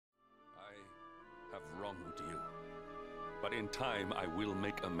But in time, I will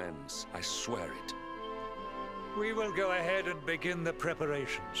make amends. I swear it. We will go ahead and begin the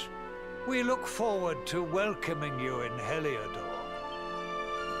preparations. We look forward to welcoming you in Heliodor.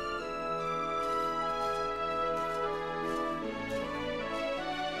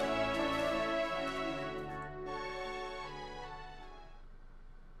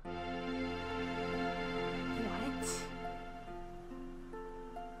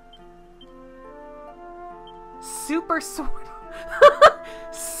 Super sword.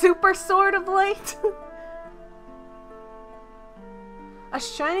 Super sword of light. A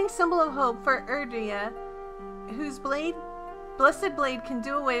shining symbol of hope for Erdria, whose blessed blade can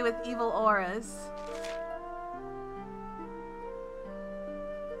do away with evil auras.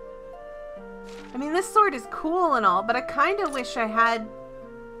 I mean, this sword is cool and all, but I kind of wish I had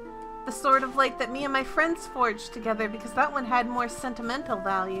the sword of light that me and my friends forged together, because that one had more sentimental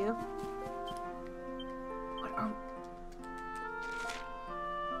value.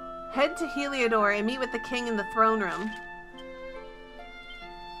 Head to Heliodor and meet with the king in the throne room.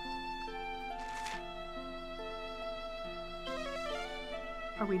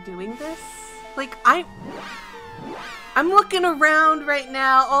 Are we doing this? Like, I'm looking around right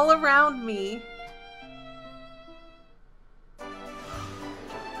now, all around me.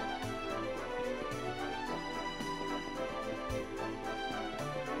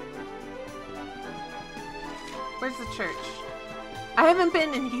 Where's the church? I haven't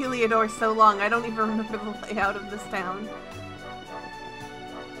been in Heliodor so long, I don't even remember the layout of this town.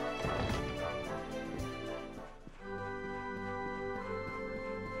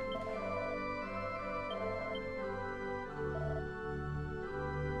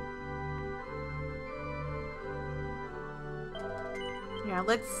 Yeah,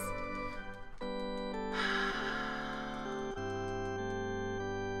 let's...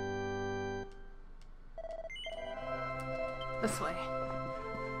 This way.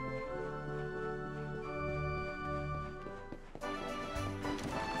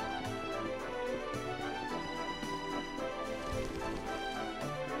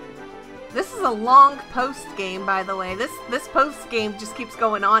 This is a long post game, by the way. This post game just keeps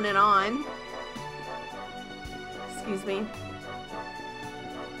going on and on. Excuse me.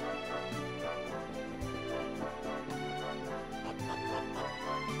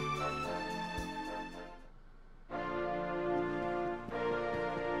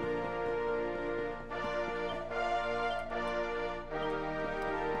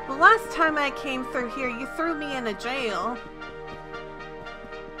 The last time I came through here, you threw me in a jail.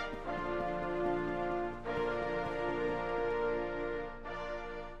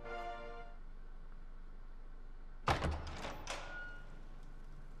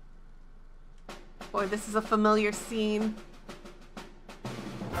 Boy, this is a familiar scene.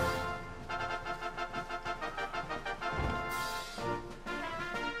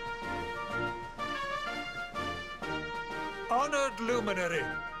 Honored luminary,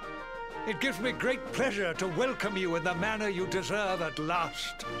 it gives me great pleasure to welcome you in the manner you deserve at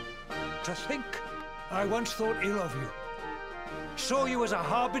last. To think, I once thought ill of you. Saw you as a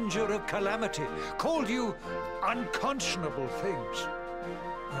harbinger of calamity, called you unconscionable things.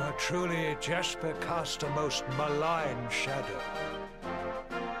 Truly, Jasper cast a most malign shadow.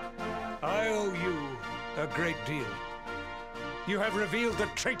 I owe you a great deal. You have revealed the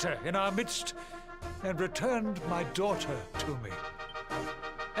traitor in our midst and returned my daughter to me.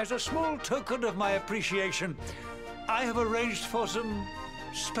 As a small token of my appreciation, I have arranged for some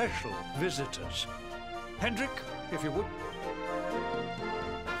special visitors. Hendrik, if you would.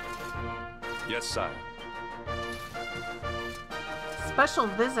 Yes, sire. Special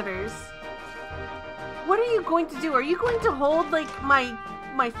visitors? What are you going to do? Are you going to hold, like,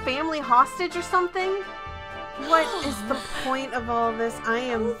 my family hostage or something? What is the point of all this? I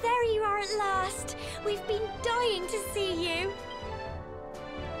am... Oh, there you are at last. We've been dying to see you.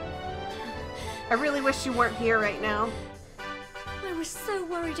 I really wish you weren't here right now. I was so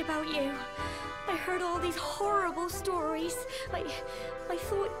worried about you. I heard all these horrible stories. I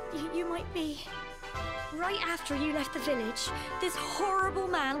thought you might be... Right after you left the village, this horrible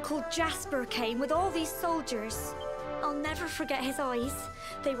man called Jasper came with all these soldiers. I'll never forget his eyes.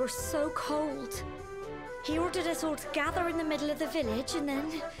 They were so cold. He ordered us all to gather in the middle of the village, and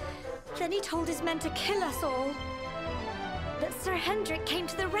then he told his men to kill us all. But Sir Hendrik came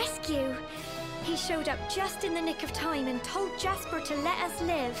to the rescue. He showed up just in the nick of time and told Jasper to let us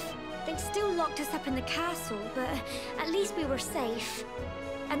live. They still locked us up in the castle, but at least we were safe.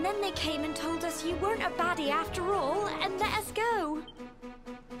 And then they came and told us you weren't a baddie after all, and let us go.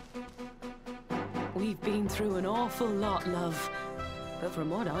 We've been through an awful lot, love. But from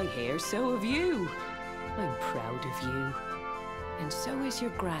what I hear, so have you. I'm proud of you. And so is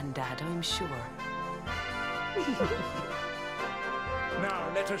your granddad, I'm sure.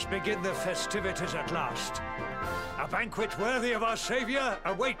 Now let us begin the festivities at last. A banquet worthy of our savior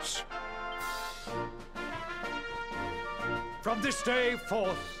awaits. From this day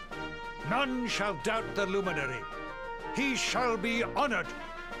forth, none shall doubt the luminary. He shall be honored,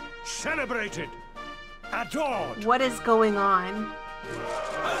 celebrated, adored. What is going on?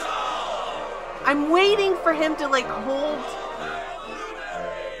 I'm waiting for him to, like, hold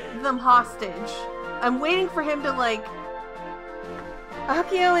them hostage. I'm waiting for him to, like...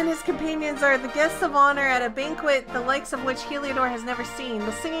 Accio and his companions are the guests of honor at a banquet the likes of which Heliodor has never seen.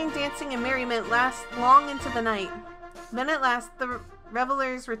 The singing, dancing, and merriment last long into the night. Then at last, the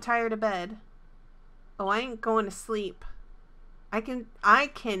revelers retire to bed. Oh, I ain't going to sleep. I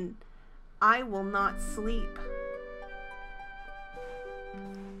will not sleep.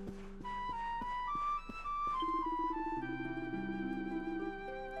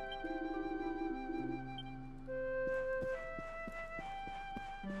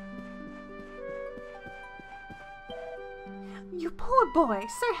 You poor boy.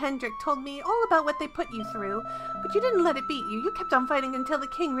 Sir Hendrik told me all about what they put you through, but you didn't let it beat you. You kept on fighting until the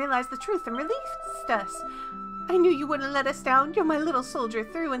king realized the truth and released us. I knew you wouldn't let us down. You're my little soldier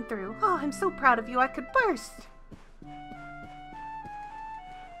through and through. Oh, I'm so proud of you I could burst.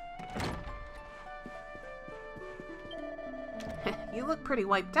 You look pretty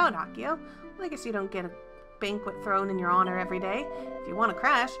wiped out, Accio. Well, I guess you don't get a banquet thrown in your honor every day. If you want to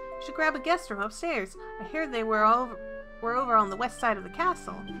crash, you should grab a guest room upstairs. I hear they were over on the west side of the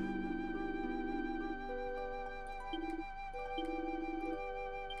castle.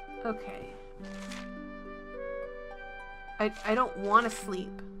 Okay. I don't want to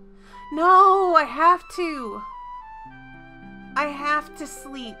sleep. No, I have to. I have to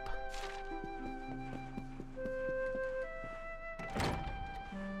sleep.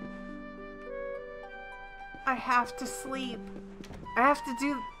 I have to sleep. I have to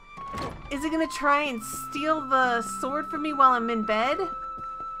do... Is he gonna try and steal the sword from me while I'm in bed?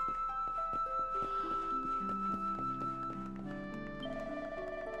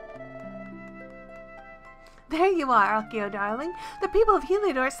 There you are, Accio, darling. The people of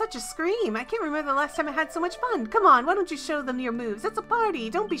Heliodor are such a scream. I can't remember the last time I had so much fun. Come on, why don't you show them your moves? It's a party.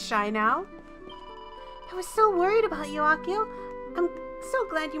 Don't be shy now. I was so worried about you, Accio. I'm so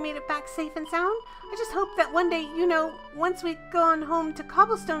glad you made it back safe and sound. I just hope that one day, you know, once we've gone home to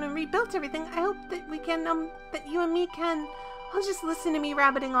Cobblestone and rebuilt everything, I hope that we can, that you and me can... Oh, just listen to me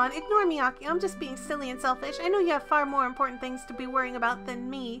rabbiting on. Ignore me, Accio. I'm just being silly and selfish. I know you have far more important things to be worrying about than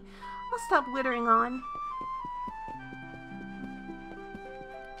me. I'll stop wittering on.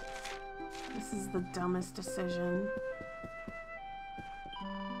 This is the dumbest decision.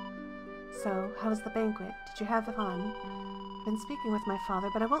 So, how was the banquet? Did you have fun? I've been speaking with my father,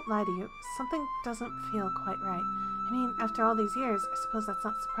 but I won't lie to you. Something doesn't feel quite right. I mean, after all these years, I suppose that's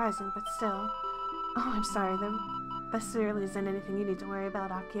not surprising, but still. Oh, I'm sorry. There certainly isn't anything you need to worry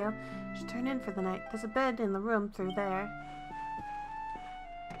about, Accio. You should turn in for the night. There's a bed in the room through there.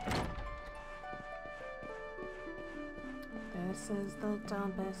 This is the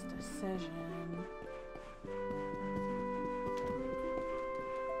dumbest decision.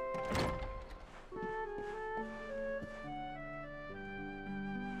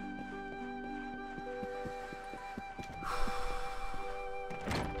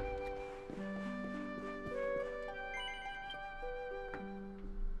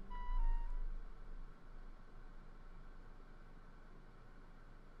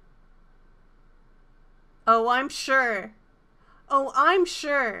 Oh, I'm sure. Oh, I'm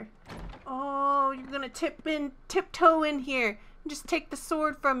sure. Oh, you're gonna tiptoe in here and just take the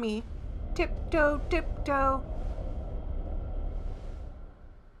sword from me. Tiptoe, tiptoe.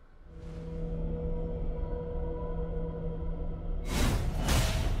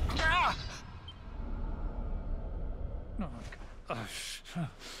 Ah!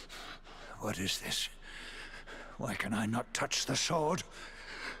 What is this? Why can I not touch the sword?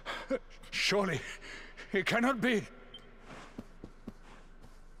 Surely it cannot be.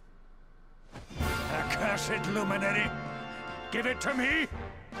 Accursed luminary! Give it to me!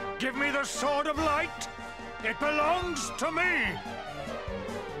 Give me the sword of light! It belongs to me!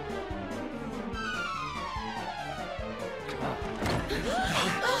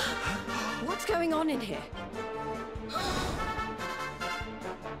 What's going on in here?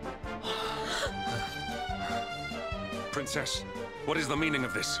 Princess, what is the meaning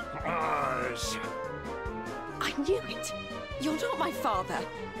of this? Ours. I knew it. You're not my father.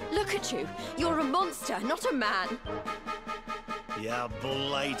 Look at you. You're a monster, not a man. You're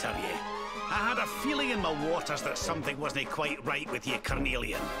blight, are you? I had a feeling in my waters that something wasn't quite right with you,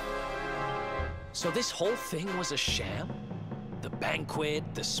 Carnelian. So this whole thing was a sham? The banquet,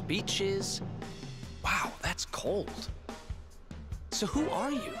 the speeches? Wow, that's cold. So who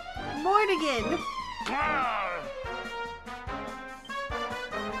are you? Mortigan!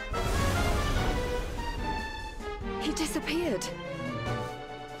 He disappeared.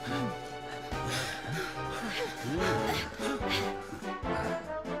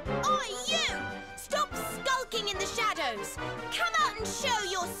 Oi, you! Stop skulking in the shadows! Come out and show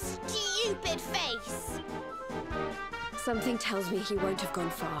your stupid face! Something tells me he won't have gone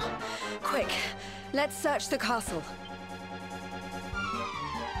far. Quick, let's search the castle.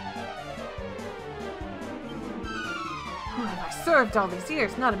 Who have I served all these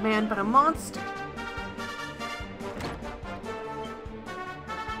years? Not a man, but a monster.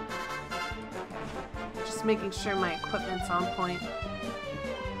 Just making sure my equipment's on point.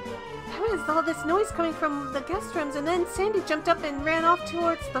 How is all this noise coming from the guest rooms? And then Sandy jumped up and ran off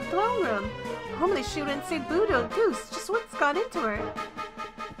towards the throne room. Homely she wouldn't say boo to a goose. Just what's got into her?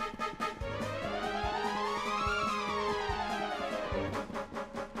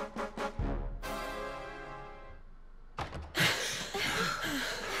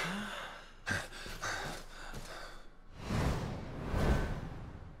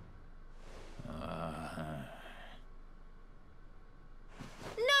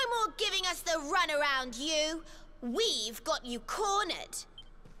 Giving us the runaround, you! We've got you cornered!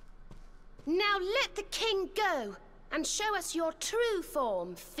 Now let the king go, and show us your true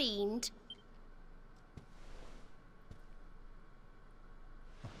form, fiend.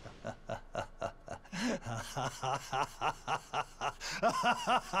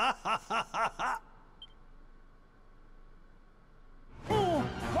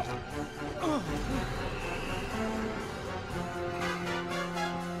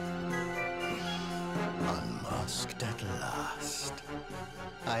 Unmasked at last.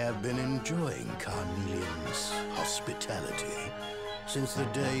 I have been enjoying Carnelian's hospitality since the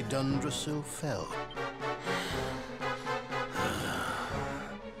day Dundrasil fell.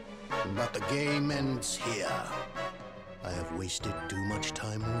 But the game ends here. I have wasted too much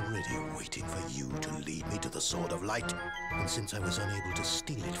time already waiting for you to lead me to the Sword of Light. And since I was unable to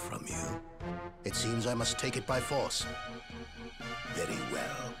steal it from you, it seems I must take it by force. Very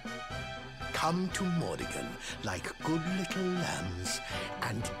well. Come to Mordigan like good little lambs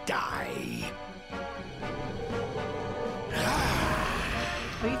and die.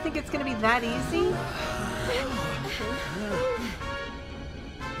 Oh, you think it's gonna be that easy?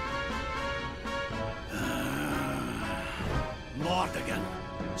 Mordigan,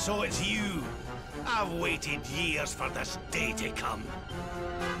 so it's you. I've waited years for this day to come.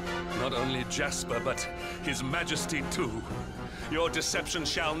 Not only Jasper, but His Majesty too. Your deception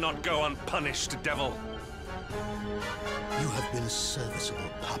shall not go unpunished, devil. You have been a serviceable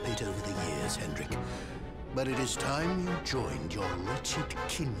puppet over the years, Hendrik. But it is time you joined your wretched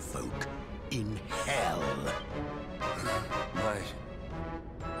kinfolk in hell. Why?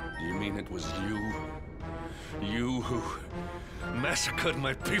 Do you mean it was you? You who massacred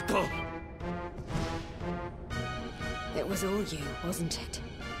my people? It was all you, wasn't it?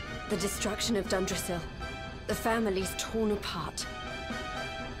 The destruction of Dundrasil. The family's torn apart.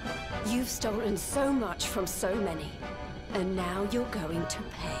 You've stolen so much from so many, and now you're going to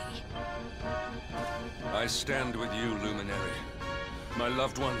pay. I stand with you, Luminary. My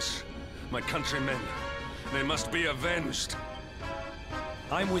loved ones, my countrymen, they must be avenged.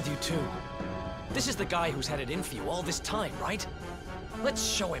 I'm with you too. This is the guy who's had it in for you all this time, right? Let's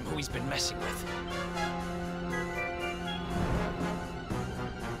show him who he's been messing with.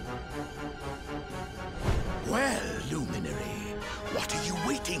 Well, Luminary, what are you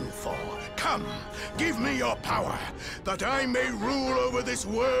waiting for? Come, give me your power, that I may rule over this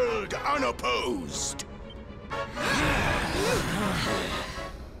world unopposed.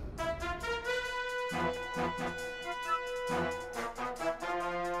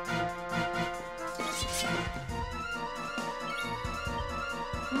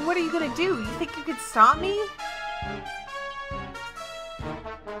 What are you gonna do? You think you could stop me?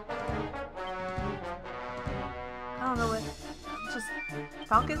 I don't know what. Just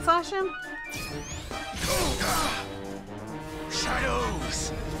Falcon Slash him?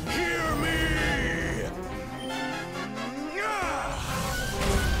 Shadows, hear me!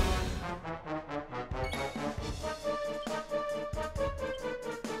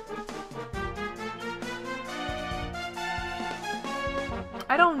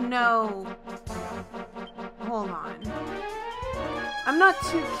 I don't know. Hold on. I'm not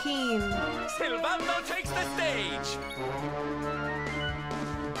too keen. Silvando takes the stage!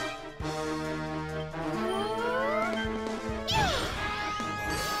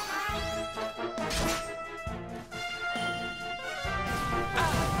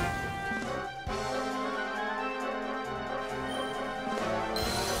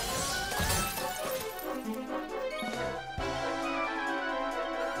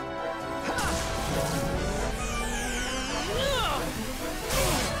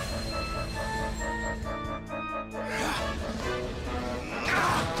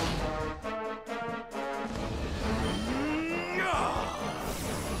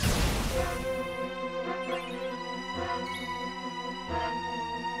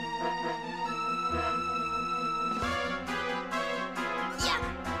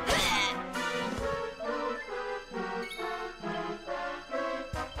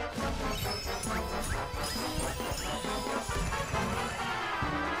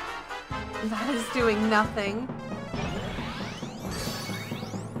 That is doing nothing.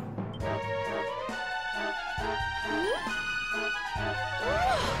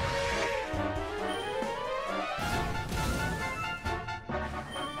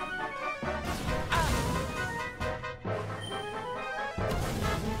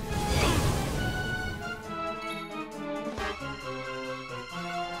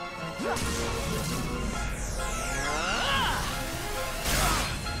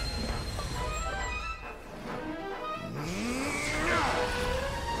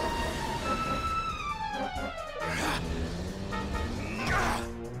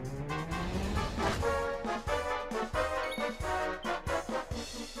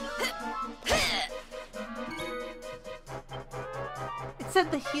 It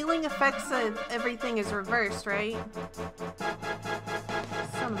said the healing effects of everything is reversed, right?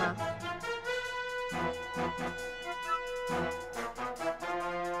 Somehow.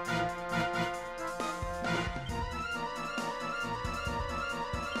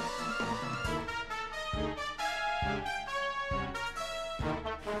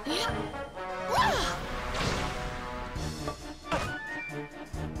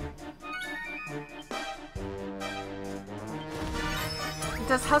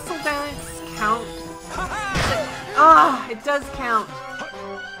 Does hustle dance count? Ah, it does count.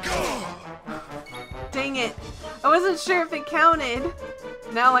 Dang it. I wasn't sure if it counted.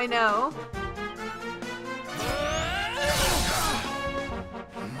 Now I know.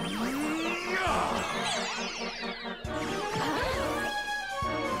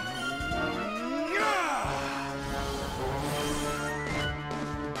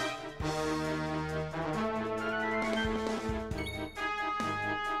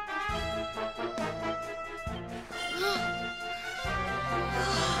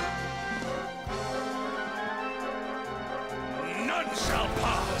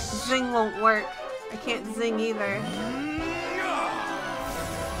 Zing won't work. I can't zing either.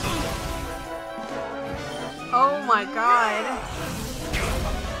 Oh my god.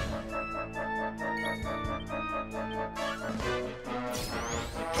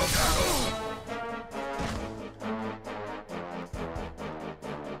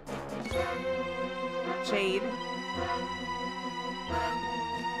 Jade.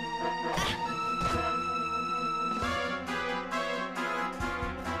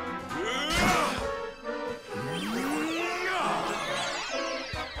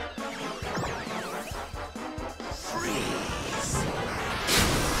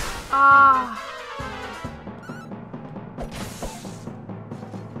 Ah.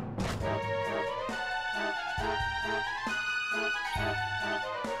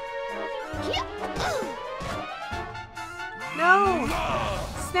 No!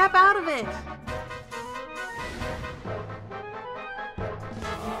 Snap out of it!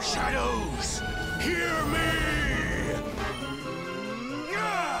 Shadows, hear me!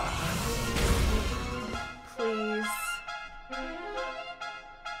 Please.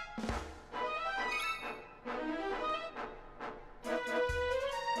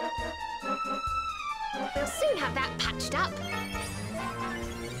 We'll soon have that patched up.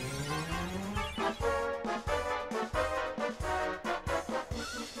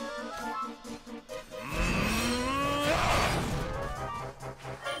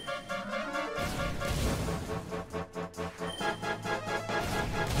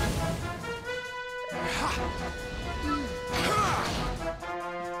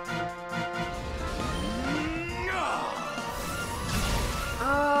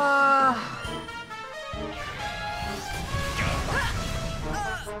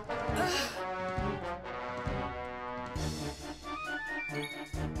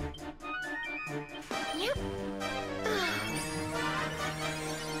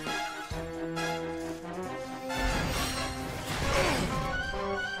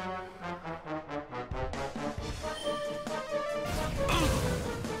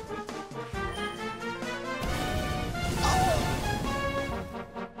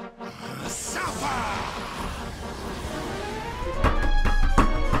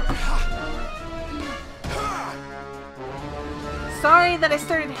 Sorry that I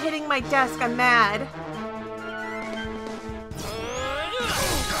started hitting my desk. I'm mad.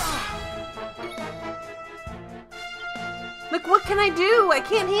 Look, what can I do? I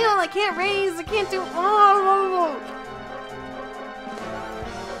can't heal. I can't raise. I can't do. Oh.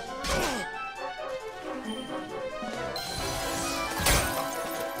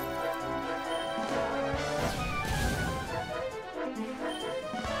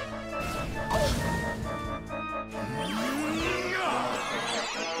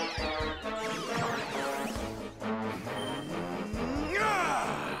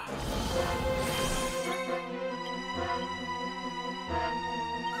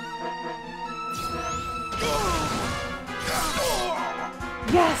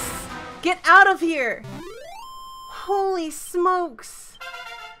 Get out of here! Holy smokes!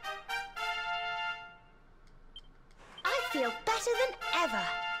 I feel better than ever.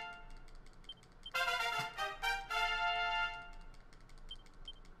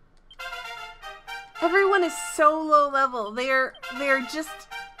 Everyone is so low level. They're just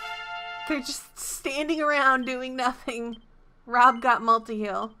standing around doing nothing. Rob got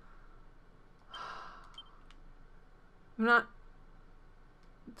multi-heal. I'm not...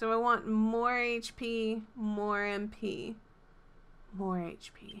 Do I want more HP, more MP? More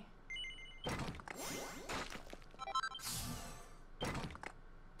HP.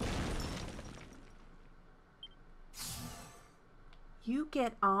 You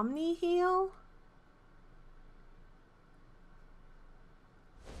get Omni heal?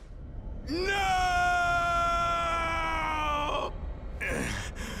 No!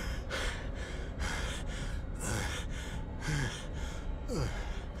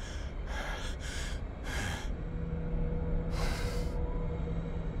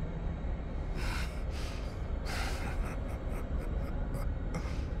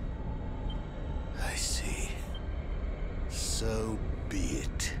 I see. So be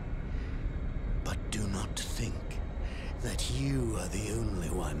it. But do not think that you are the only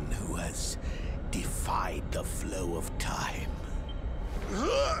one who has defied the flow of time.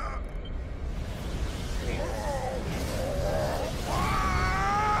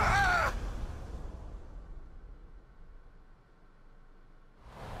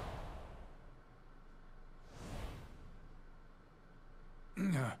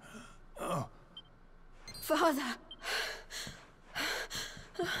 Father!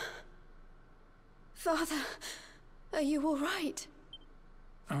 Father, are you all right?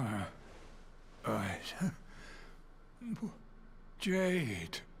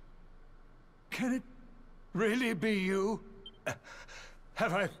 Jade. Can it really be you?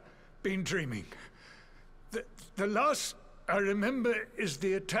 Have I been dreaming? The last I remember is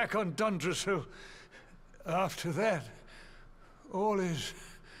the attack on Dundrasil. After that, all is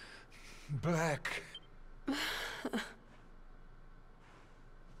black.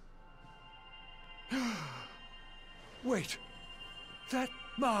 Wait, that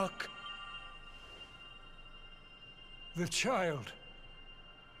mark. The child.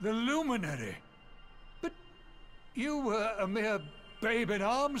 The luminary. But you were a mere babe in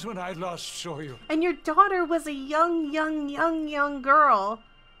arms when I last saw you. And your daughter was a young girl.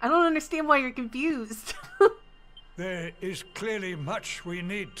 I don't understand why you're confused. There is clearly much we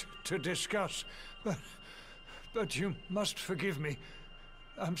need to discuss, but you must forgive me.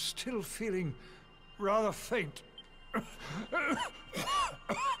 I'm still feeling rather faint.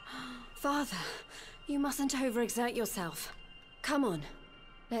 Father, you mustn't overexert yourself. Come on,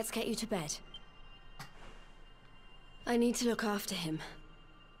 let's get you to bed. I need to look after him.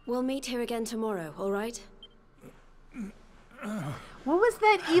 We'll meet here again tomorrow, all right? What was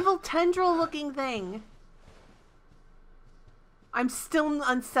that evil tendril-looking thing? I'm still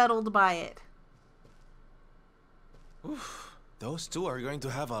unsettled by it. Oof, those two are going to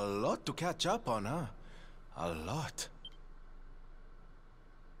have a lot to catch up on, huh? A lot.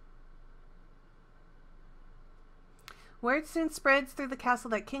 Word soon spreads through the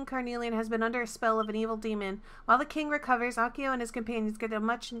castle that King Carnelian has been under a spell of an evil demon. While the king recovers, Accio and his companions get a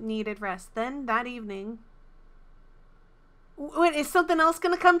much-needed rest. Then, that evening... Wait, is something else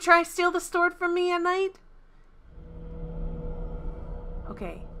gonna come try steal the sword from me at night?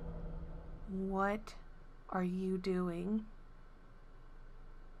 Okay. What are you doing?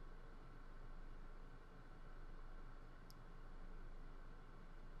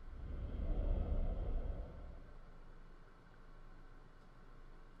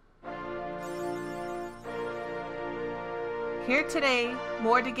 Here today,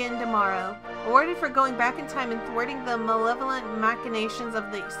 Mordigan tomorrow. Awarded for going back in time and thwarting the malevolent machinations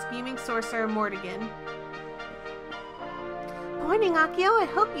of the scheming sorcerer Mordigan. Morning, Accio. I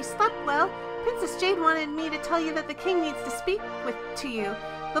hope you slept well. Princess Jade wanted me to tell you that the king needs to speak to you.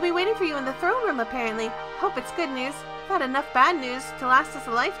 They'll be waiting for you in the throne room, apparently. Hope it's good news. I've had enough bad news to last us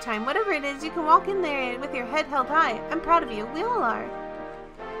a lifetime. Whatever it is, you can walk in there with your head held high. I'm proud of you. We all are.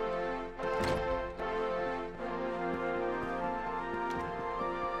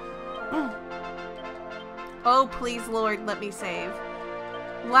 Oh, please, Lord, let me save.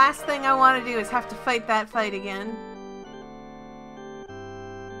 Last thing I want to do is have to fight that fight again.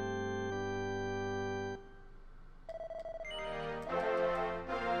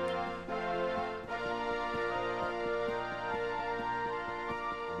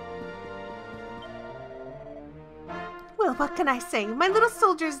 what can I say? My little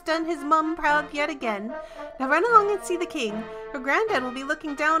soldier's done his mum proud yet again. Now run along and see the king. Your granddad will be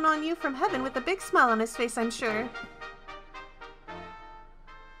looking down on you from heaven with a big smile on his face, I'm sure.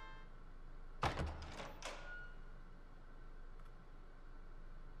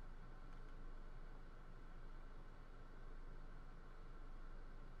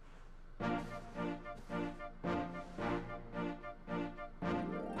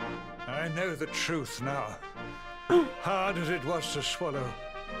 I know the truth now. Hard as it was to swallow.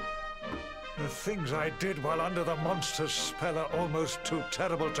 The things I did while under the monster's spell are almost too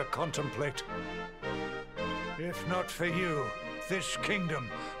terrible to contemplate. If not for you, this kingdom,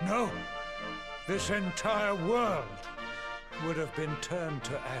 no, this entire world would have been turned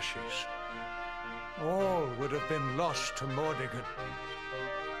to ashes. All would have been lost to Mordigan.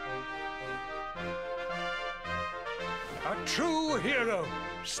 A true hero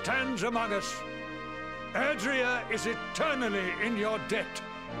stands among us. Erdrea is eternally in your debt.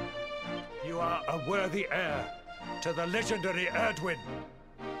 You are a worthy heir to the legendary Erdwin.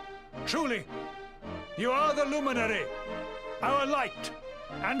 Truly, you are the luminary, our light,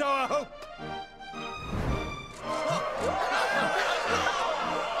 and our hope.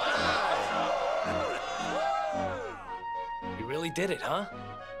 You really did it, huh?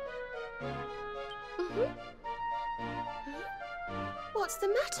 Mm-hmm. What's the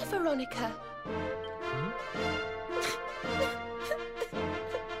matter, Veronica?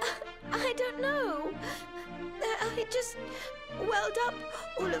 I don't know. I just welled up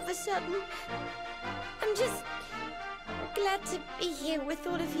all of a sudden. I'm just glad to be here with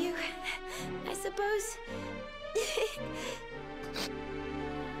all of you, I suppose.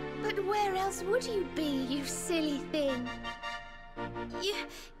 But where else would you be, you silly thing?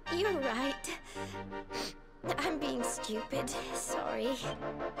 You're right. I'm being stupid. Sorry.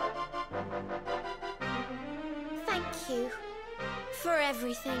 Thank you for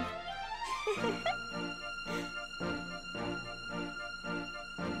everything.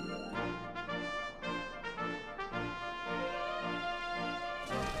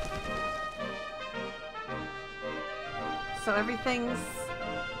 So everything's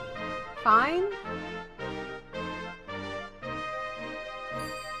fine?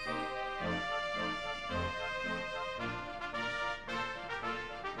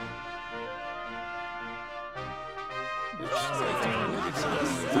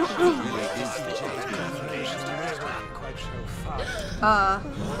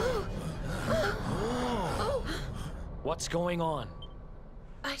 What's going on?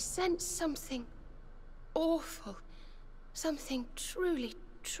 I sense something awful. Something truly,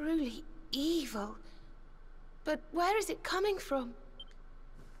 truly evil. But where is it coming from?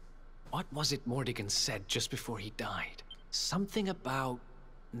 What was it Mordigan said just before he died? Something about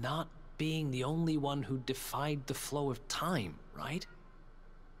not being the only one who defied the flow of time, right?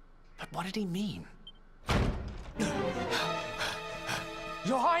 But what did he mean?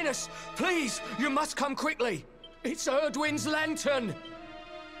 Your Highness, please, you must come quickly. It's Erdwin's lantern.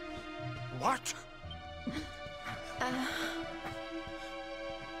 What?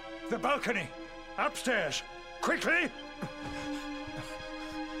 The balcony! Upstairs! Quickly!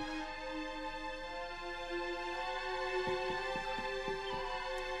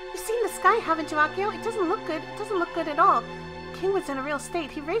 You've seen the sky, haven't you, Akio? It doesn't look good. It doesn't look good at all. King was in a real state.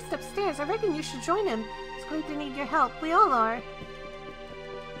 He raced upstairs. I reckon you should join him. He's going to need your help. We all are.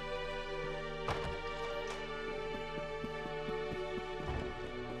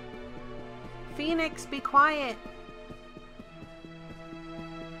 Phoenix, be quiet.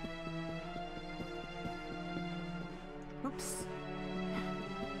 Oops.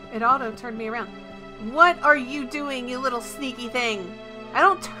 It auto-turned me around. What are you doing, you little sneaky thing? I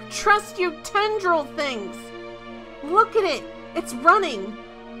don't trust you tendril things. Look at it. It's running.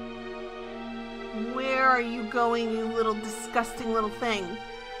 Where are you going, you little disgusting little thing?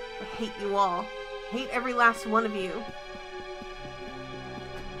 I hate you all. I hate every last one of you.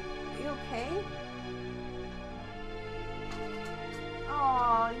 Are you okay?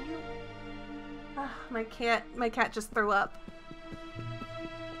 Aw, you... my cat just threw up.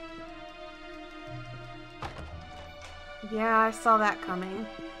 Yeah, I saw that coming.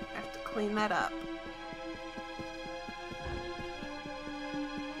 I have to clean that up.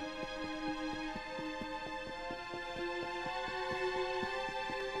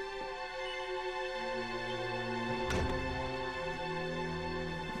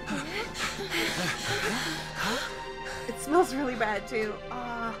 It smells really bad too.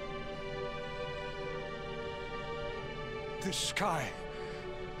 This sky.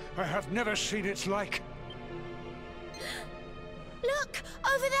 I have never seen its like. Look!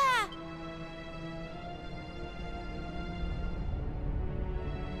 Over there!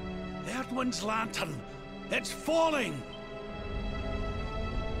 Edwin's lantern! It's falling!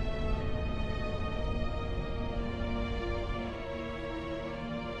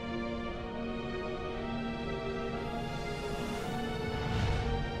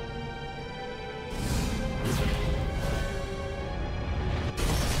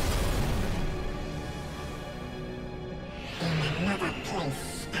 Another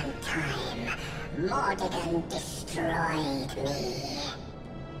place and time, Mordigan destroyed me.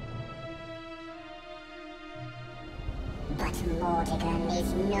 But Mordigan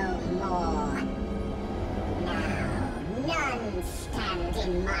is no more. Now, none stand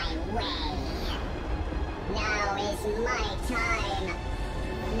in my way. Now is my time.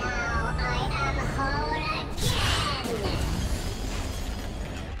 Now I am whole again!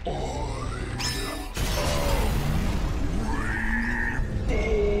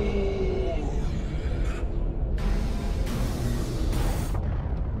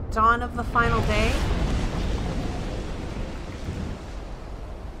 Dawn of the final day?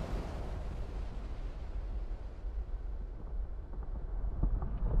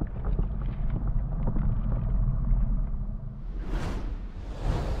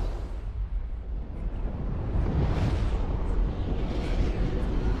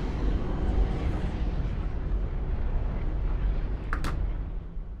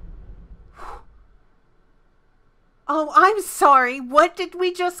 Oh, I'm sorry. What did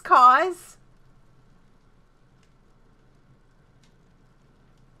we just cause?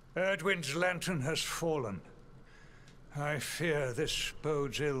 Edwin's lantern has fallen. I fear this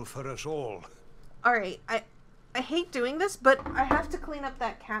bodes ill for us all. Alright, I hate doing this, but I have to clean up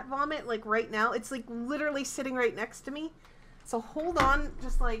that cat vomit, like, right now. It's, like, literally sitting right next to me. So hold on,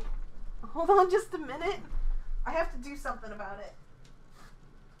 just a minute. I have to do something about it.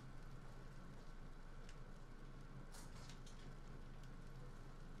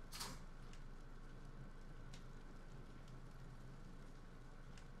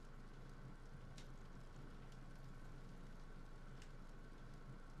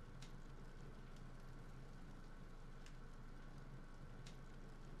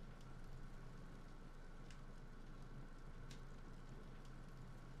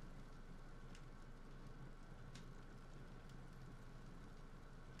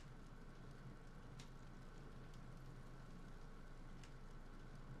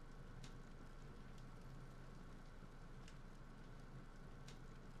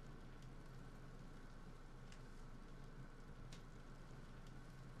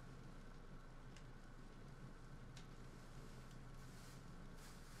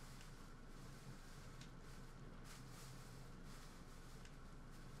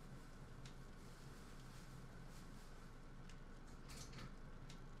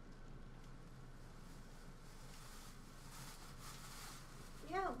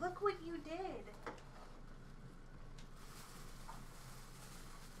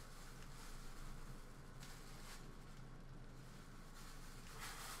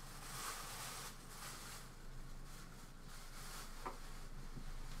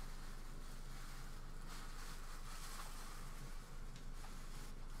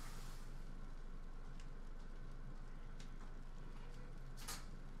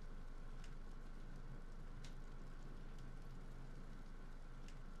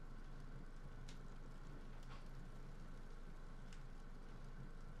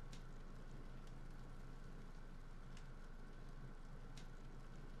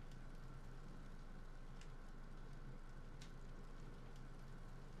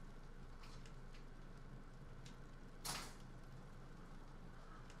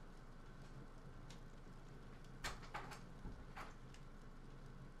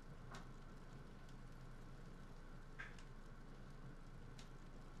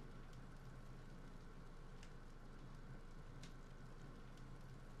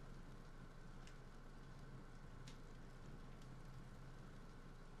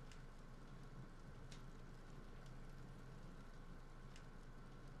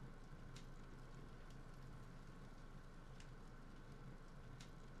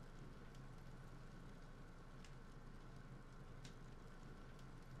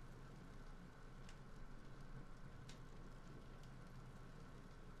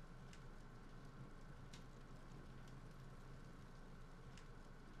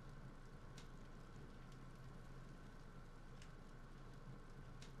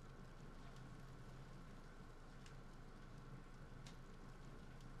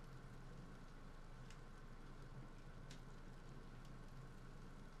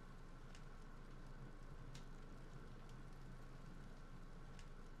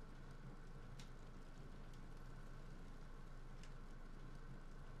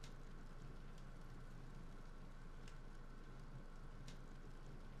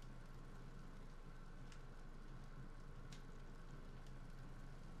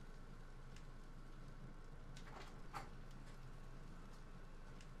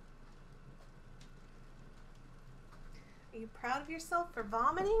 you proud of yourself for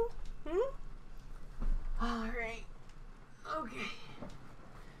vomiting? Alright. Okay.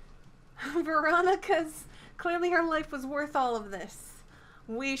 Veronica's... Clearly her life was worth all of this.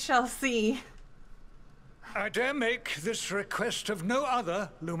 We shall see. I dare make this request of no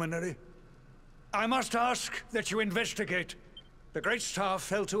other, Luminary. I must ask that you investigate. The Great Star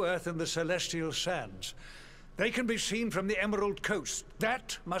fell to Earth in the Celestial Sands. They can be seen from the Emerald Coast.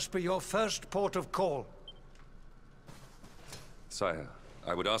 That must be your first port of call. Sire,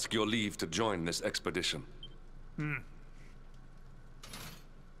 I would ask your leave to join this expedition.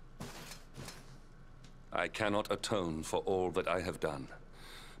 I cannot atone for all that I have done.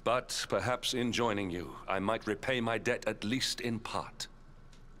 But perhaps in joining you, I might repay my debt at least in part.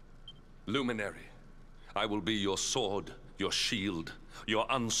 Luminary, I will be your sword, your shield, your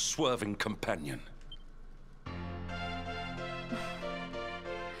unswerving companion.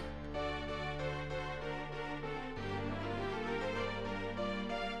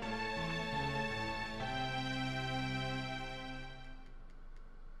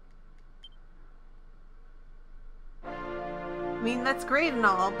 I mean, that's great and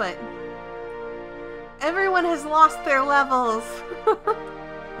all, but everyone has lost their levels.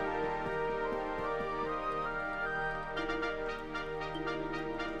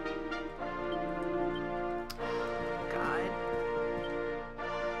 God.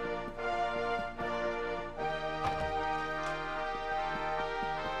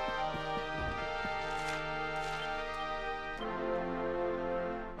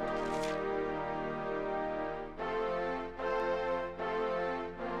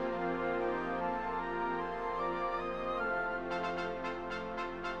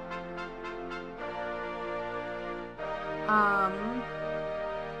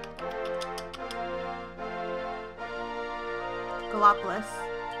 Gallopolis.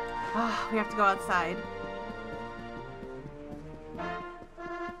 Ah, we have to go outside.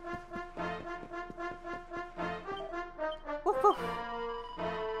 Woof, woof.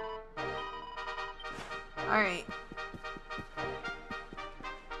 All right.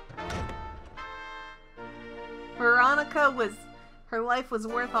 Veronica was, her life was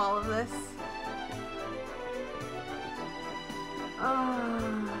worth all of this.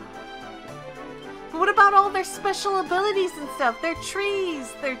 But what about all their special abilities and stuff? They're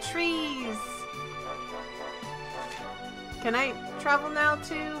trees. They're trees. Can I travel now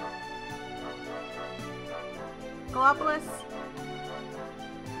to Gallopolis?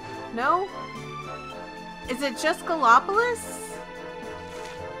 No? Is it just Gallopolis?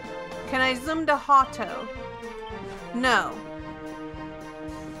 Can I zoom to Hato? No.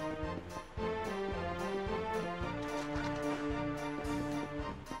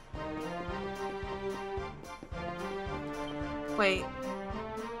 Wait.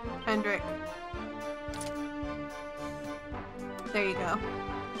 Hendrik. There you go.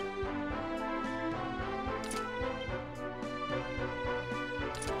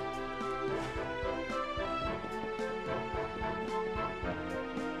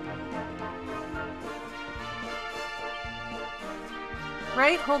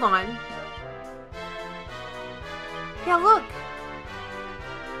 Right? Hold on. Yeah, look.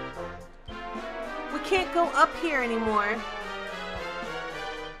 We can't go up here anymore.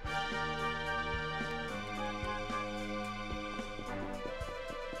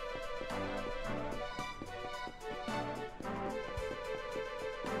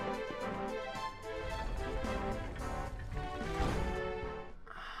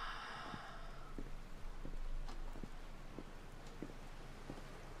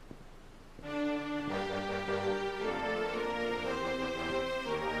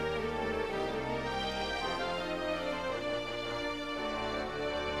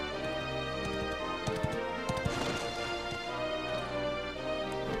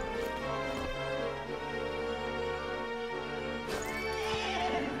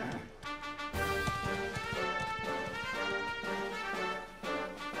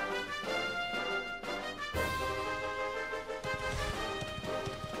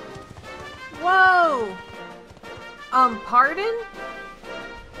 Whoa! Pardon?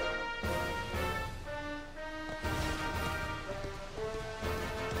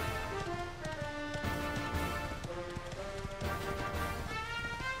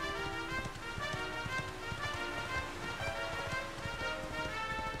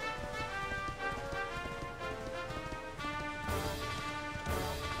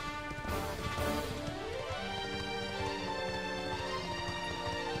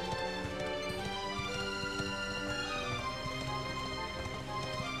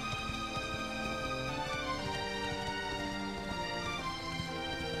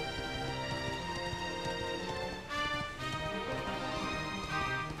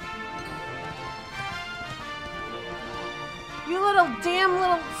 You little damn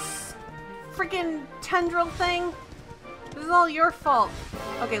little freaking tendril thing. This is all your fault.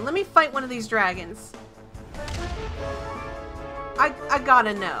 Okay, let me fight one of these dragons. I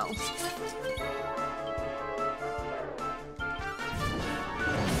gotta know.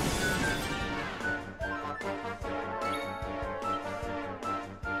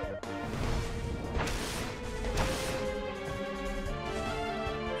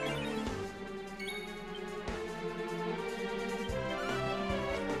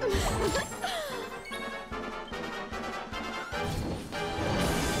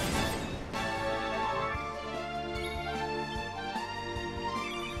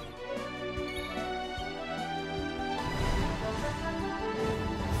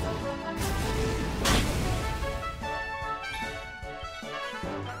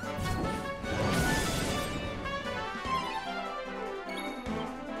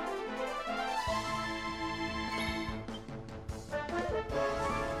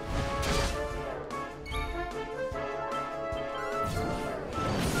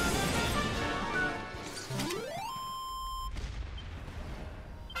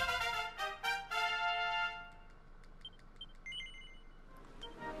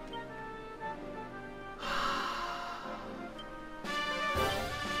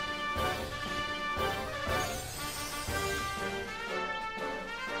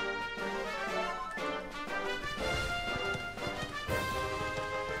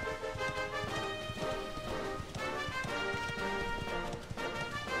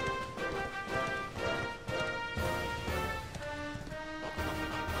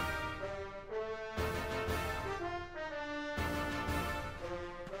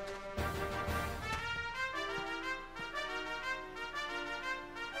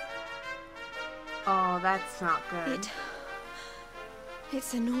 Oh, that's not good.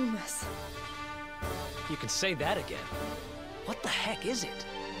 It's enormous. You can say that again. What the heck is it?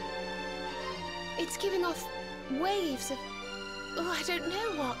 It's giving off waves of... oh, I don't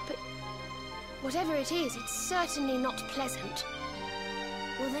know what, but... whatever it is, it's certainly not pleasant.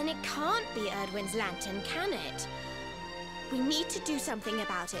 Well, then it can't be Erdwin's lantern, can it? We need to do something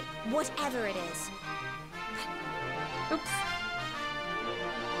about it, whatever it is. Oops.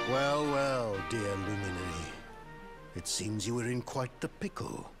 Well, well, dear Luminary. It seems you were in quite the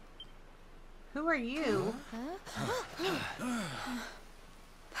pickle. Who are you?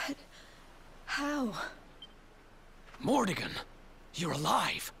 But how? Mordigan, you're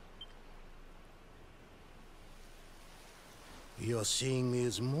alive. You're seeing me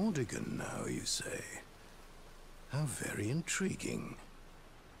as Mordigan now, you say? How very intriguing.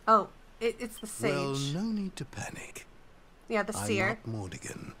 Oh, it's the sage. Well, no need to panic. Yeah, the seer. I'm not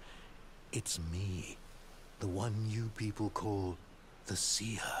Mordigan. It's me. The one you people call the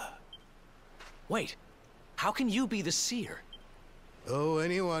seer. Wait, how can you be the seer? Oh,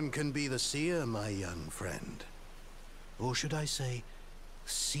 anyone can be the seer, my young friend. Or should I say,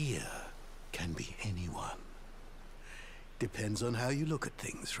 seer can be anyone. Depends on how you look at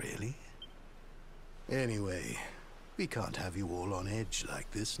things, really. Anyway, we can't have you all on edge like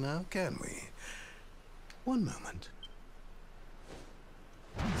this now, can we? One moment.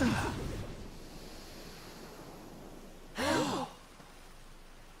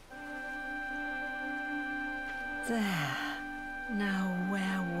 There. Now,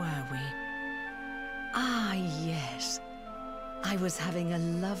 where were we? Ah, yes. I was having a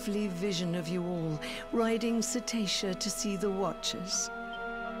lovely vision of you all, riding Cetacea to see the Watchers.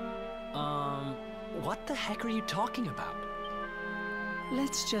 What the heck are you talking about?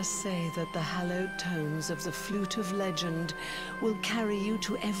 Let's just say that the hallowed tones of the Flute of Legend will carry you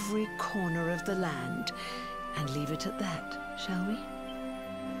to every corner of the land. And leave it at that, shall we?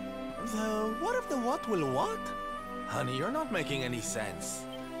 What if the what will what? Honey, you're not making any sense.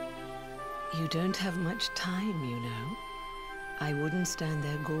 You don't have much time, you know. I wouldn't stand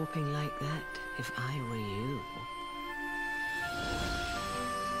there gawping like that if I were you.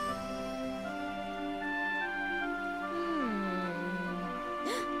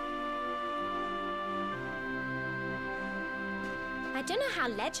 I don't know how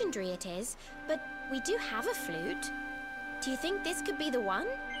legendary it is, but we do have a flute. Do you think this could be the one?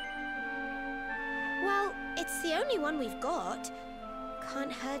 Well, it's the only one we've got.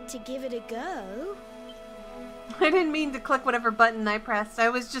 Can't hurt to give it a go. I didn't mean to click whatever button I pressed. I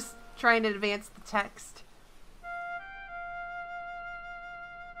was just trying to advance the text.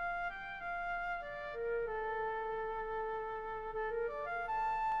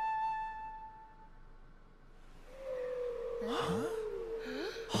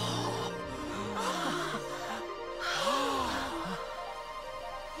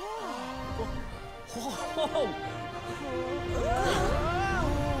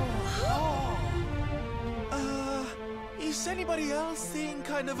 seeing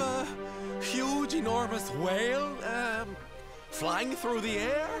kind of a huge, enormous whale flying through the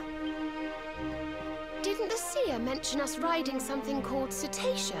air? Didn't the seer mention us riding something called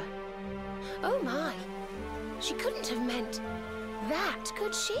Cetacea? Oh my. She couldn't have meant that,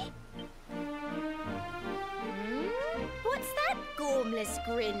 could she? What's that gormless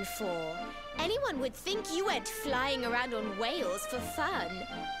grin for? Anyone would think you went flying around on whales for fun.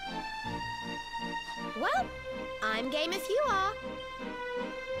 Well, I'm game if you are.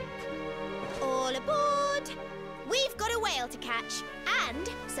 All aboard! We've got a whale to catch, and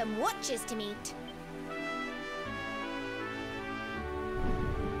some watchers to meet.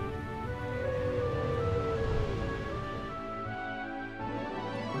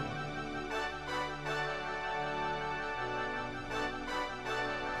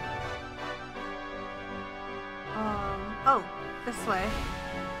 Oh, this way.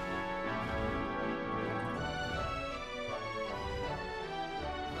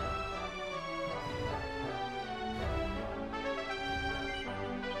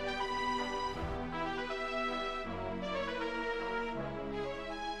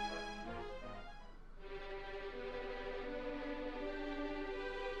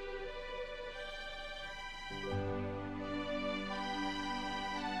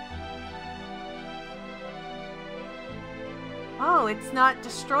 Oh, it's not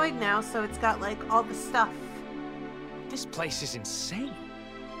destroyed now, so it's got like all the stuff. This place is insane.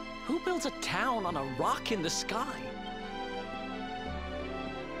 Who builds a town on a rock in the sky?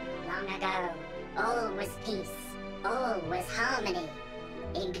 Long ago, all was peace, all was harmony.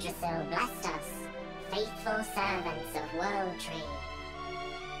 Yggdrasil blessed us, faithful servants of World Tree.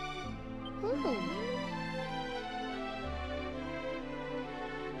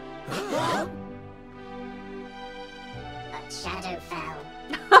 But shadow fell,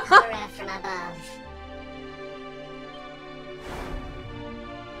 horror from above.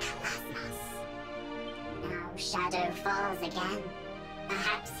 Now shadow falls again.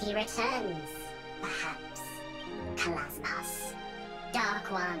 Perhaps he returns. Perhaps. Kalasmos.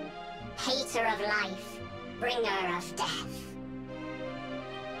 Dark One. Hater of life. Bringer of death.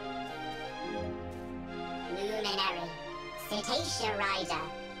 Luminary. Cetacea Rider.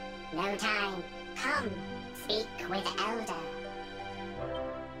 No time. Come. Speak with Elder.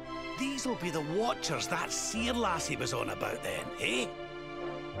 These'll be the Watchers that seer lassie was on about then, eh?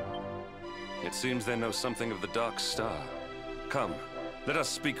 It seems they know something of the Dark Star. Come, let us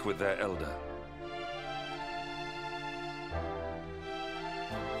speak with their elder.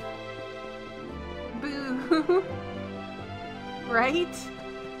 Boo. Right?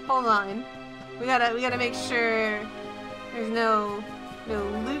 Hold on. We gotta make sure there's no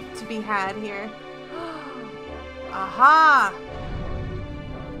loot to be had here. Aha!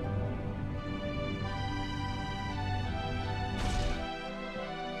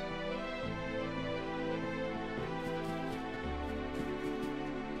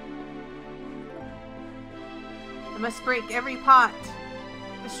 I must break every pot.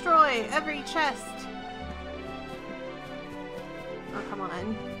 Destroy every chest. Oh, come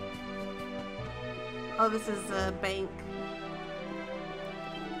on. Oh, this is a bank.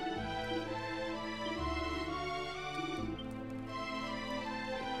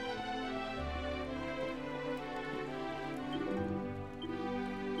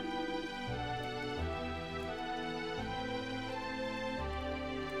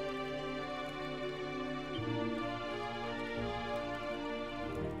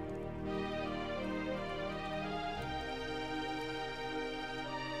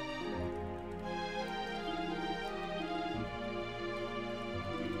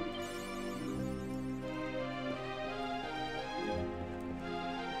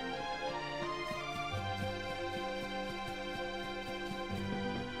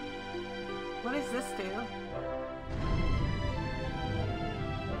 What does this do?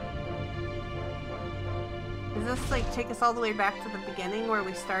 Does this like take us all the way back to the beginning where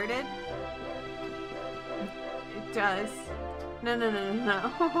we started? It does. No.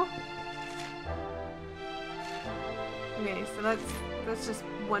 Okay, so that's just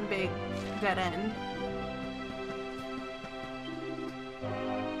one big dead end.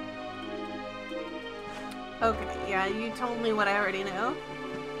 Okay, yeah, you told me what I already know.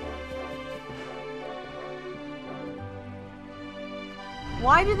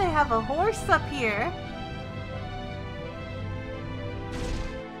 Why do they have a horse up here?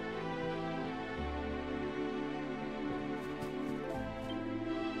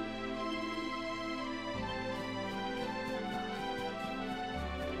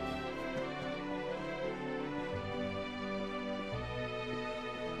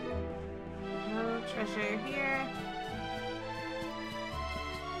 No treasure here.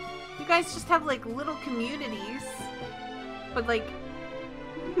 guys just have like little communities, but like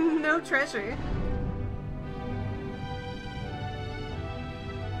no treasure.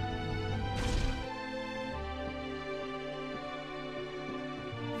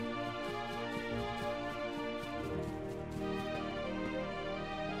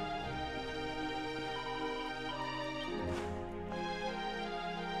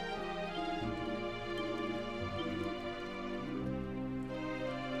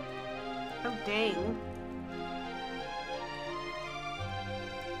 Oh, dang.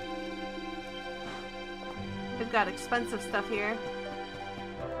 They've got expensive stuff here.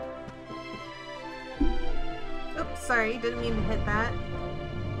 Oops, sorry, didn't mean to hit that.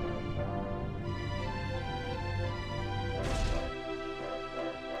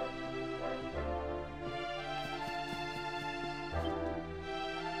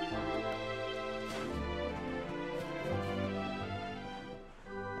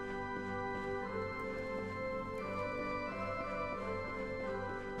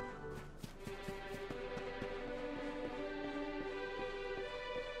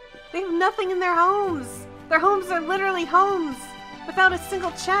 They have nothing in their homes! Their homes are literally homes! Without a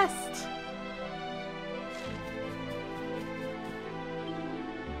single chest!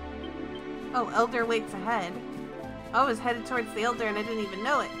 Oh, Elder waits ahead. I was headed towards the Elder and I didn't even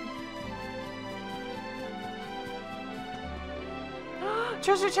know it.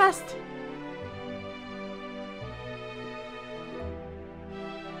 Treasure chest!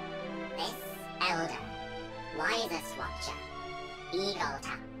 This Elder, wisest watcher, Eagle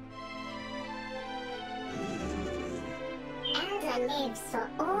Tongue. Elder lives for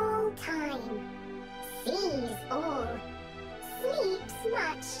all time, sees all, sleeps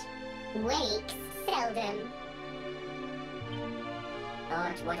much, wakes seldom.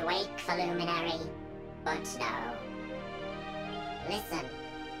 Thought would wake for Luminary, but no. Listen,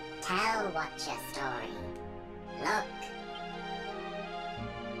 tell Watcher story. Look.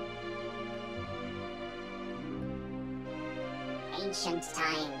 Ancient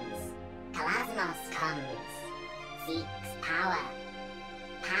times, Kalasmos comes. Seeks power.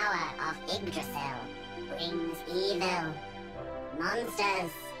 Power of Yggdrasil brings evil.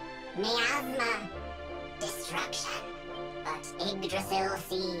 Monsters. Miasma. Destruction. But Yggdrasil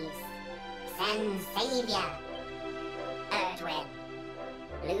sees. Sends savior. Erdwin.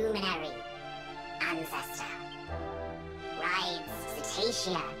 Luminary. Ancestor. Rides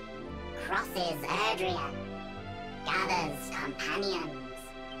Cetacea. Crosses Erdrea. Gathers companions.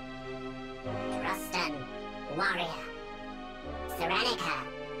 Drustan. Warrior. Serenica,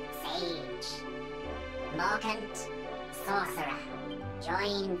 Sage. Morkant, Sorcerer.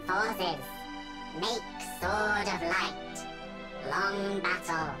 Join forces. Make Sword of Light. Long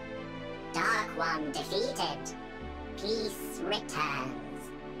battle. Dark One defeated. Peace returns.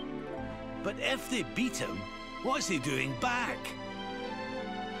 But if they beat him, what's he doing back?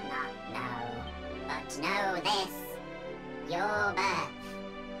 Not know. But know this. Your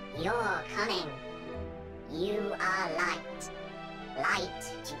birth. Your coming. You are light. Light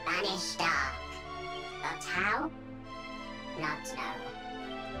to banish dark. But how? Not know.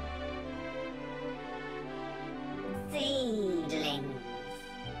 Seedlings.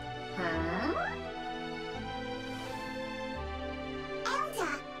 Huh?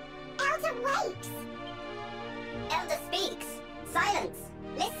 Elder! Elder wakes! Elder speaks! Silence!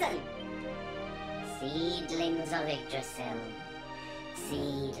 Listen! Seedlings of Yggdrasil.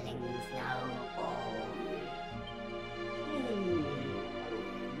 Seedlings know all.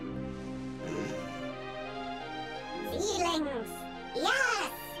 Seedlings!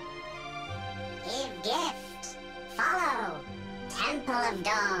 Yes! Give gift! Follow! Temple of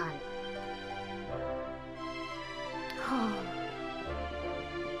Dawn!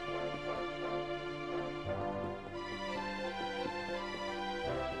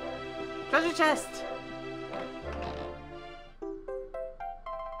 Treasure chest!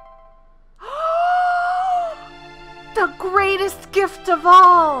 The greatest gift of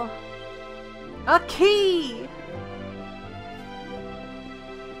all! A key!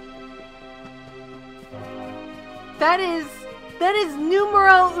 That is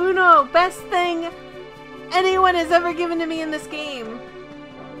numero uno, best thing anyone has ever given to me in this game.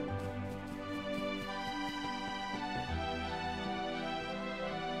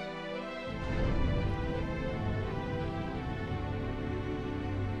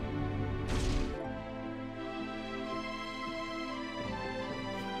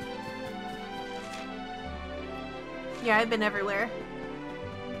 Yeah, I've been everywhere.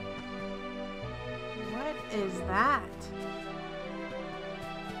 What is that?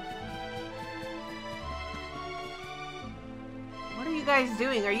 What are you guys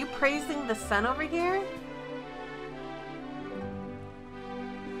doing? Are you praising the sun over here?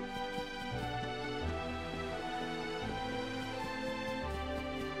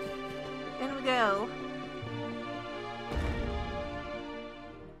 In we go.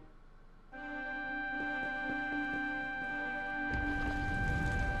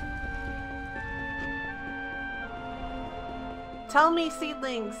 Tell me,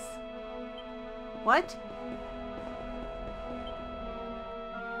 seedlings. What?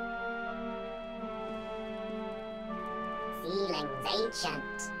 Seedlings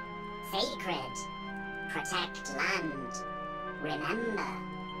ancient, sacred, protect land, remember.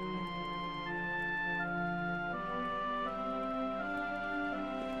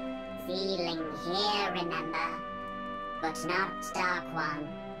 Seedling here, remember, but not Dark One,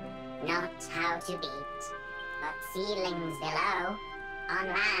 not how to beat, but seedlings below, on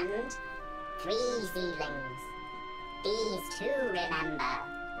land, 3 seedlings. These 2 remember,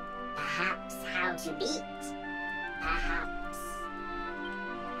 perhaps how to beat, perhaps.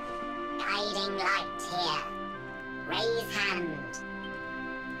 Guiding light here, raise hand.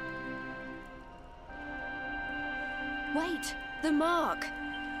 Wait, the mark!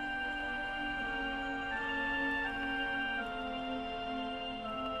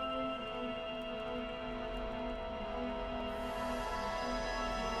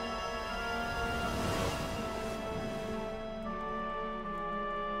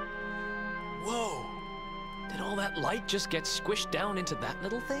 Whoa! Did all that light just get squished down into that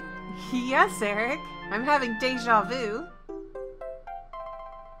little thing? Yes, Eric. I'm having deja vu.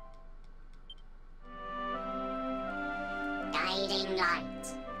 Guiding light,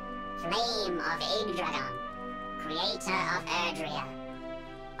 flame of Yggdragon, creator of Erdrea,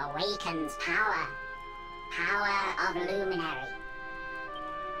 awakens power, power of luminary.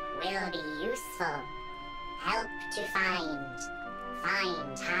 Will be useful, help to find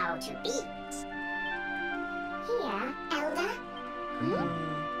how to beat. Here, Elder.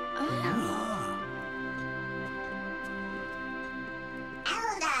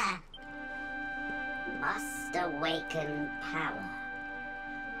 Elder! Must awaken power.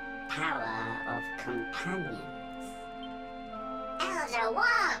 Power of companions. Elder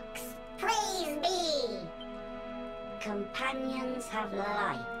walks! Praise be! Companions have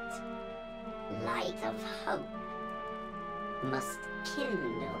light. Light of hope. Must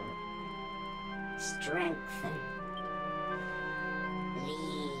kindle. Strengthen.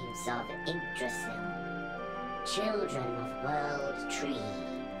 Leaves of Yggdrasil. Children of World Tree.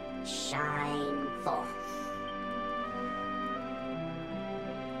 Shine forth.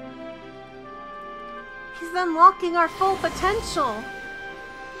 He's unlocking our full potential.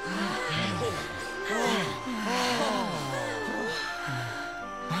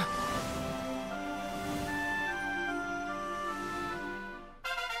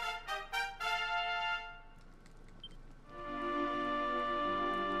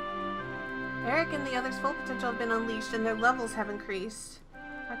 Eric and the others' full potential have been unleashed and their levels have increased.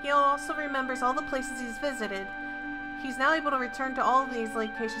 Akio also remembers all the places he's visited. He's now able to return to all of these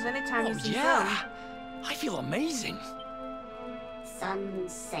locations anytime he sees them. I feel amazing. Some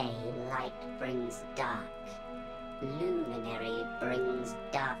say light brings dark. Luminary brings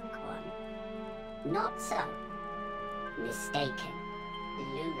Dark One. Not so. Mistaken.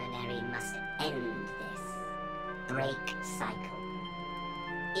 Luminary must end this. Break cycle.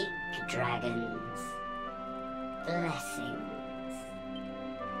 Dragons. Blessings.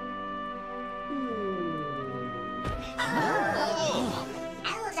 Oh!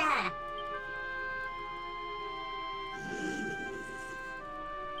 Elder!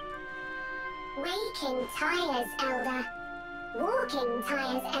 Waking tires, Elder. Walking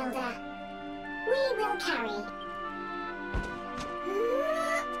tires, Elder. We will carry.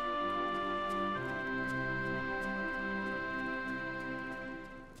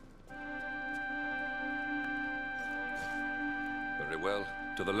 Very well.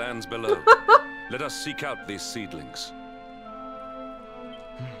 To the lands below. Let us seek out these seedlings.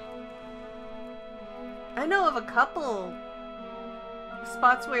 I know of a couple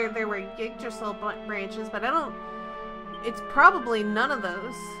spots where there were Yggdrasil branches, but I don't... It's probably none of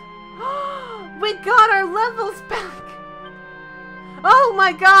those. We got our levels back! Oh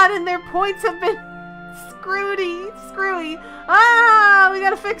my god, and their points have been screwy. Ah, we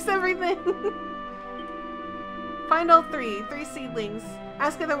gotta fix everything. Find all 3 seedlings.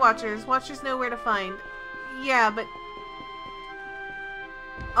 Ask other watchers. Watchers know where to find. Yeah, but...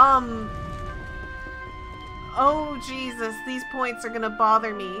 Oh, Jesus. These points are gonna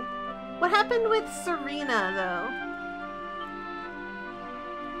bother me. What happened with Serena, though?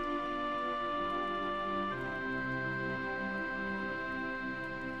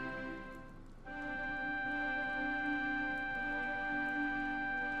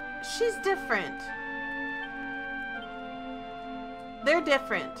 She's different. They're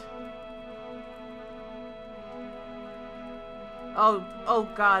different. Oh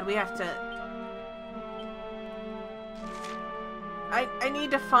God, we have to... I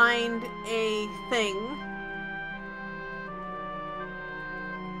need to find a thing.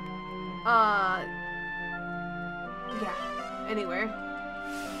 Yeah, anywhere.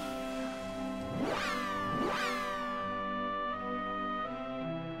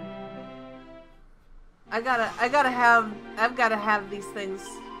 I've gotta have these things.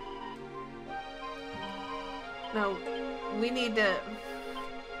 No, we need to...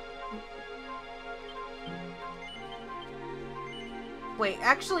 Wait,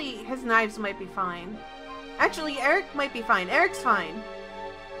 actually, his knives might be fine. Actually, Eric might be fine. Eric's fine.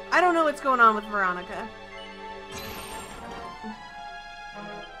 I don't know what's going on with Veronica.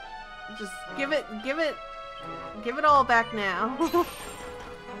 Just give it all back now.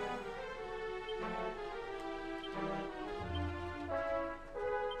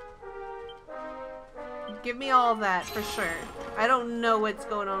 Give me all of that, for sure. I don't know what's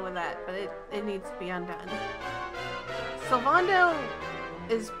going on with that, but it needs to be undone. Sylvando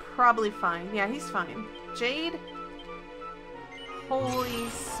is probably fine. Yeah, he's fine. Jade? Holy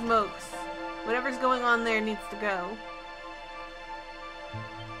smokes. Whatever's going on there needs to go.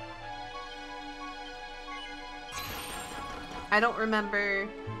 I don't remember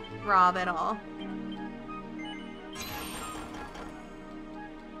Rob at all.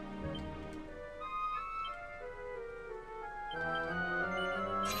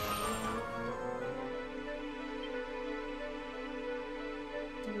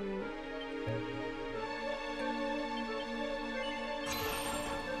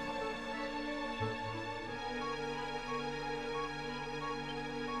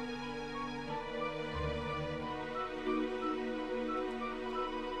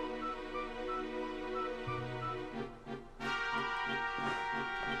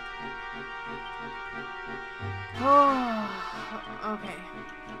 Okay.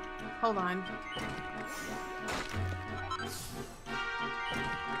 Hold on.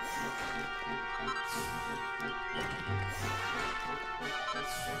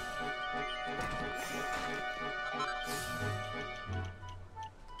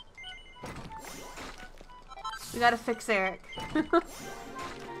 We gotta fix Eric.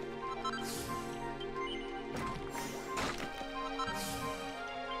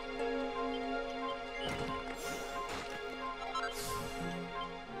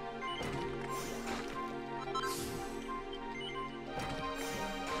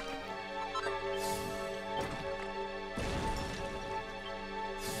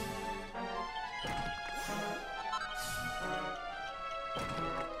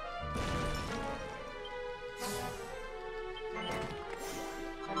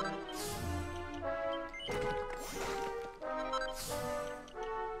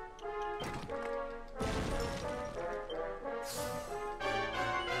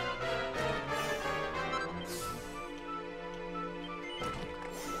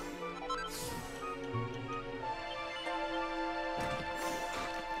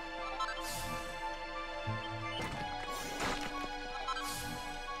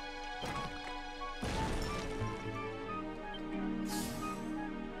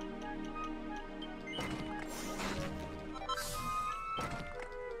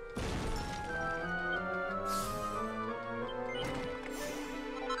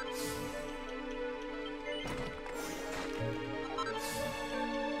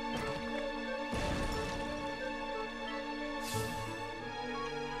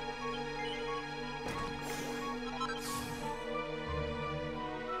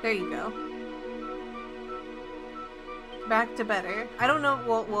 There you go. Back to better. I don't know.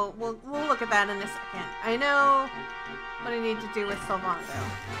 We'll look at that in a second. I know what I need to do with Sylvando.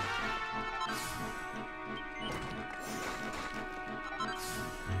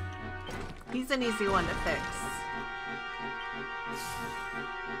 He's an easy one to fix.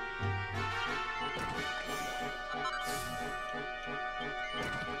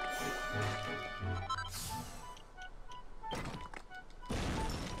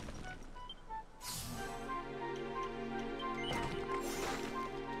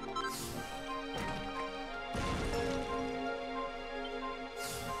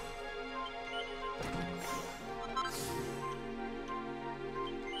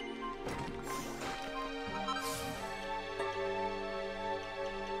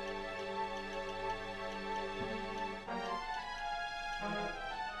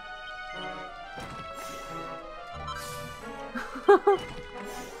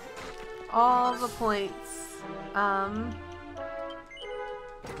 All the points.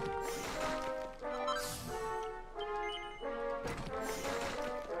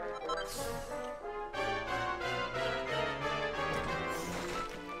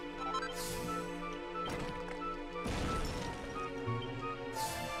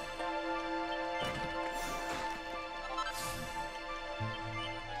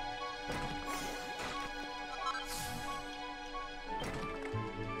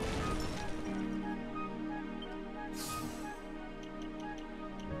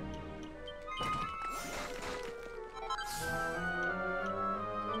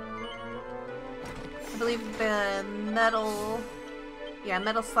 believe the metal... Yeah,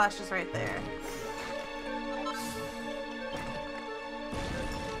 metal slash is right there.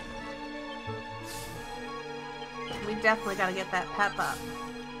 We definitely gotta get that pep up.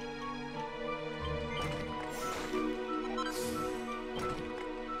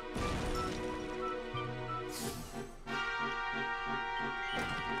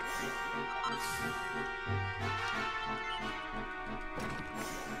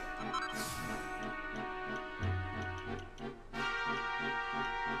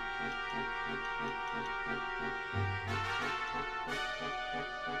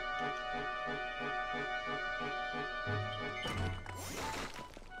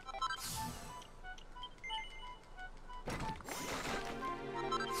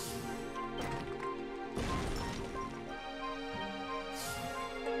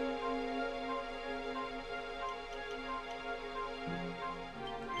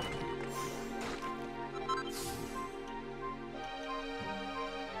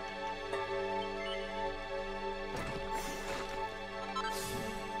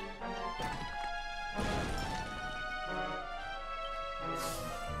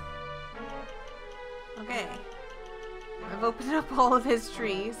 Okay. I've opened up all of his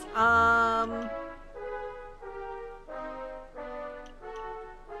trees. We'll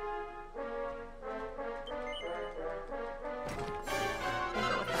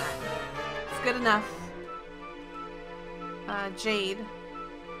go with that. It's good enough. Jade.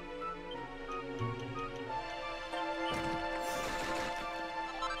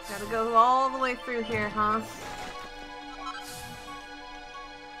 Gotta go all the way through here, huh?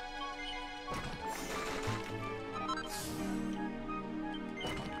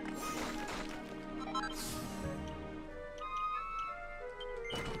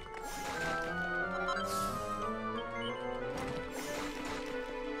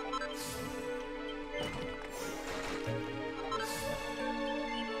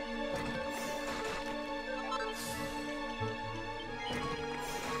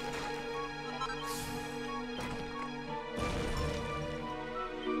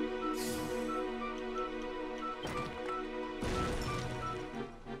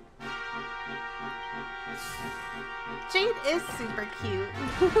 Jade is super cute.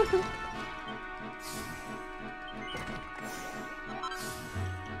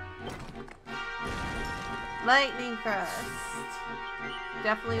 Lightning thrust.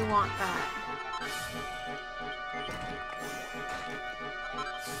 Definitely want that.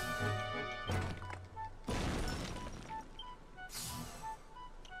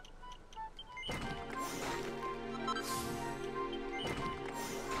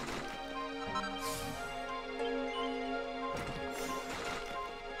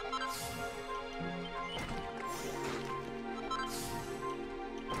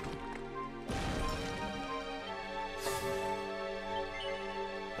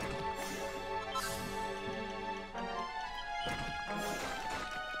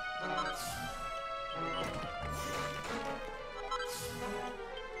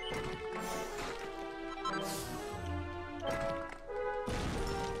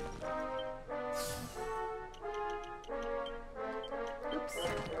 Oops.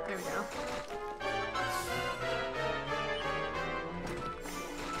 There we go.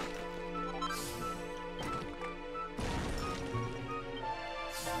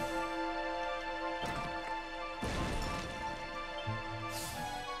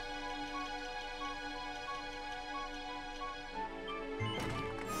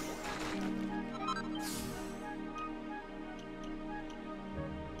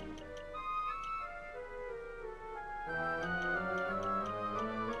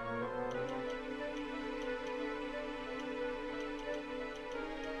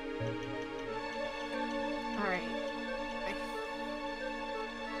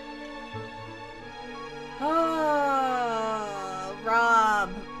 Oh,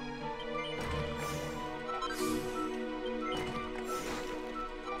 Rob.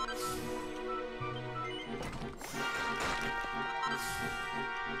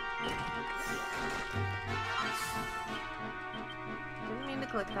 Didn't mean to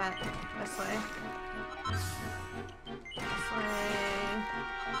click that. This way. This way.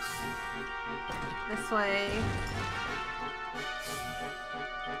 This way.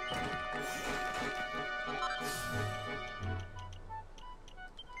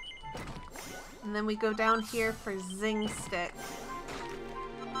 And then we go down here for Zing Stick.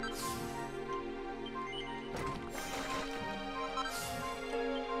 Oops.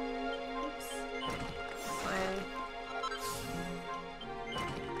 This way.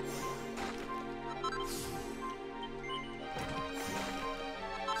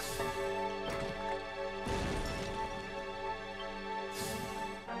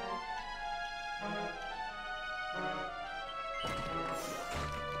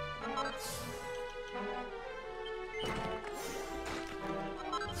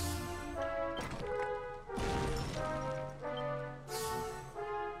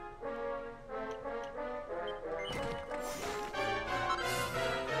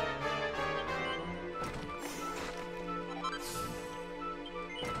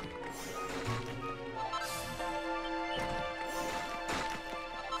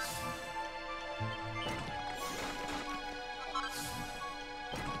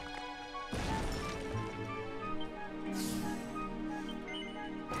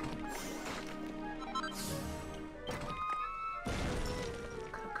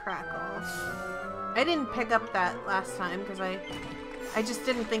 crackle. I didn't pick up that last time because I just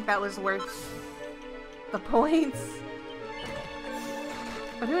didn't think that was worth the points.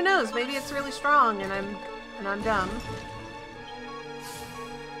 But who knows? Maybe it's really strong and I'm dumb.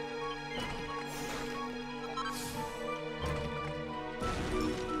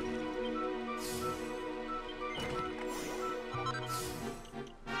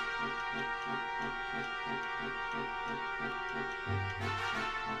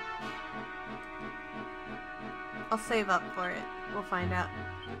 I'll save up for it. We'll find out.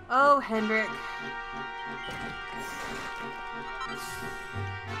 Oh, Hendrik.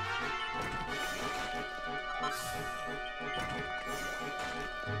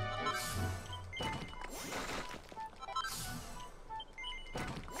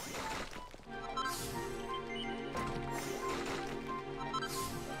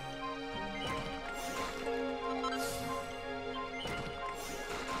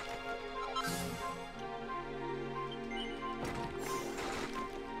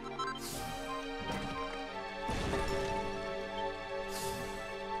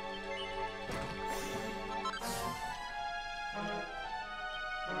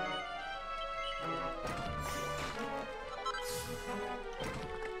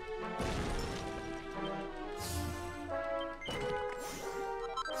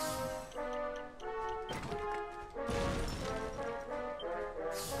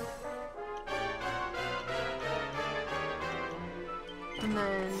 And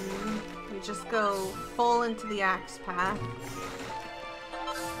then we just go full into the axe path.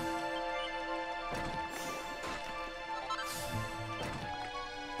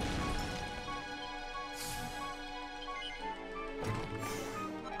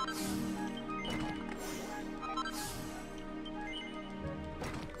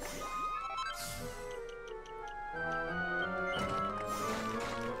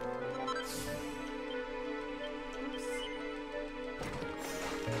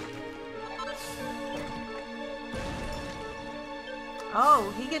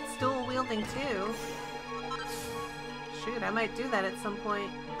 Oh, he gets dual wielding too. Shoot, I might do that at some point.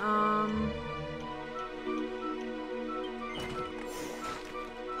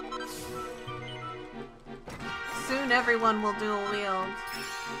 Soon everyone will dual wield.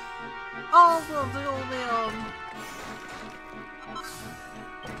 All will dual wield.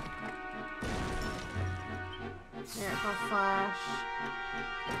 Miracle Flash.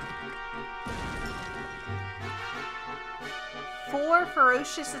 Four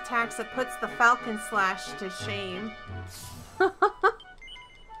ferocious attacks that puts the Falcon Slash to shame.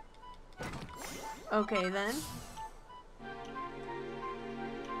 Okay then.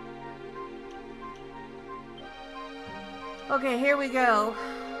 Okay, here we go.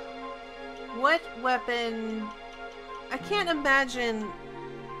 What weapon? I can't imagine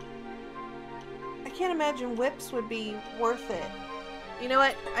whips would be worth it. You know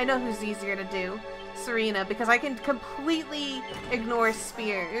what? I know who's easier to do. Serena, because I can completely ignore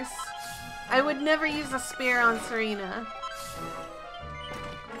spears. I would never use a spear on Serena.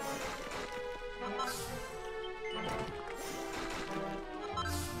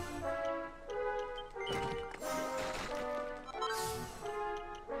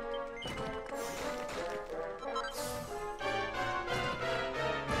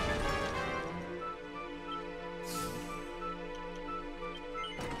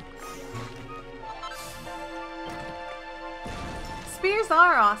 Spears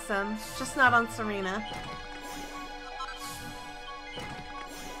are awesome, just not on Serena.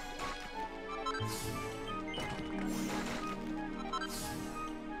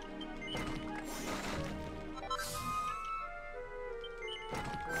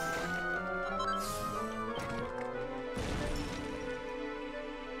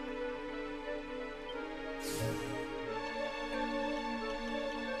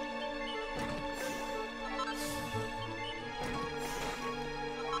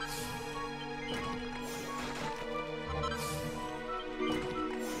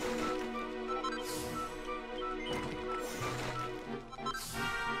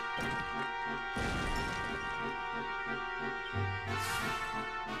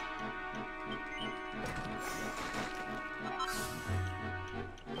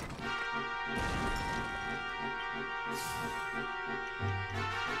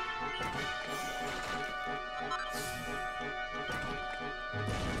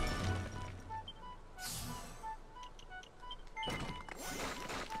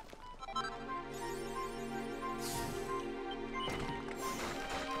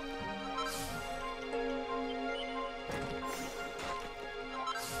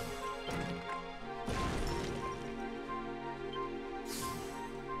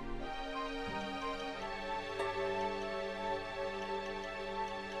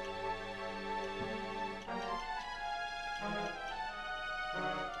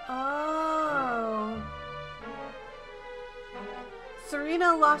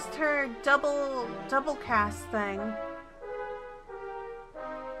 Serena lost her double cast thing.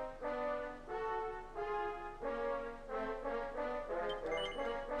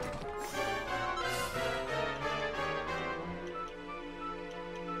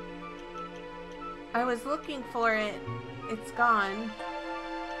 I was looking for it. It's gone.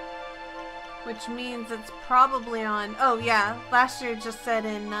 Which means it's probably on... Oh yeah, last year just said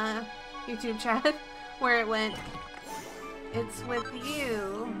in YouTube chat where it went. It's with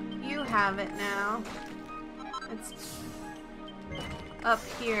you. You have it now. It's up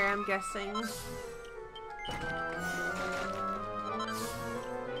here, I'm guessing.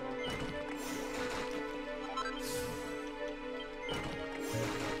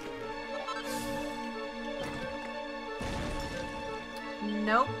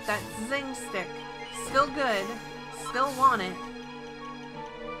 Nope, that's Zing Stick. Still good. Still want it.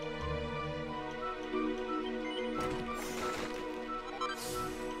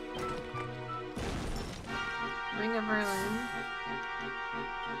 Ring of Merlin.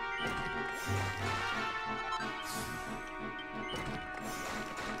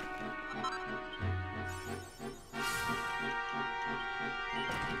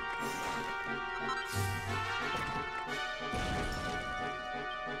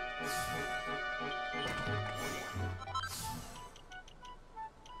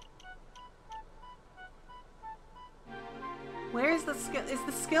 Where is the skill? Is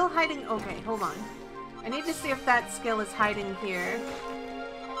the skill hiding? Okay, hold on. I need to see if that skill is hiding here.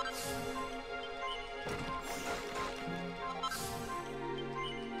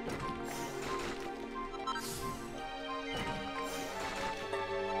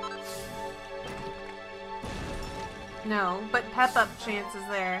 No, but pep up chance is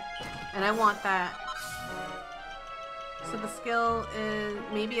there, and I want that. So the skill is,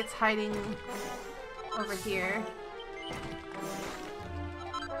 maybe it's hiding over here.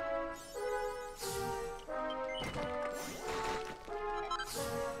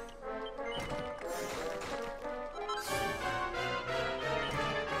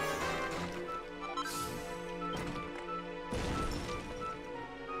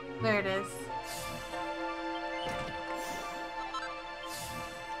 There it is.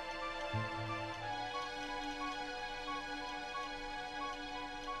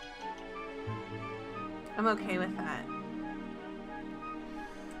 I'm okay with that.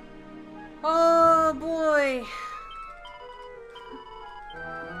 Oh boy.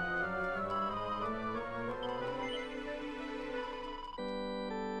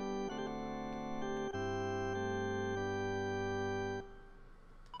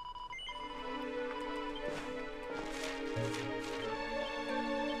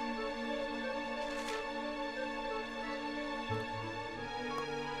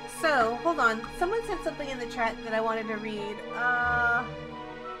 So, hold on. Someone said something in the chat that I wanted to read.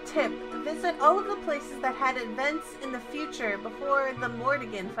 Tip. Visit all of the places that had events in the future before the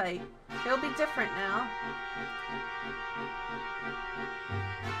Mordigan fight. They'll be different now.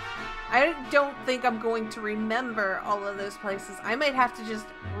 I don't think I'm going to remember all of those places. I might have to just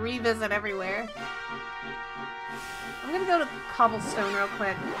revisit everywhere. I'm gonna go to Cobblestone real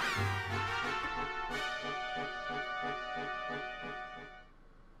quick.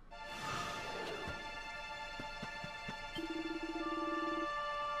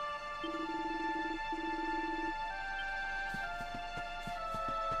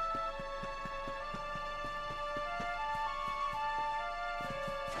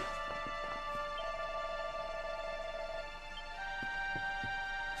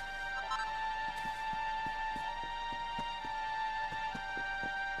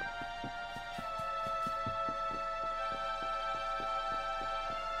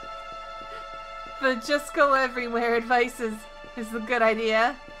 The just go everywhere advice is the good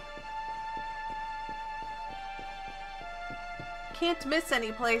idea. Can't miss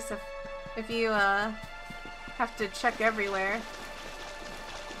any place if you have to check everywhere.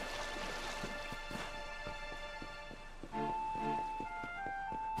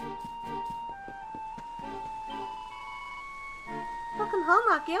 Welcome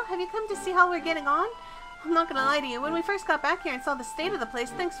home, Akio. Have you come to see how we're getting on? I'm not gonna lie to you, when we first got back here and saw the state of the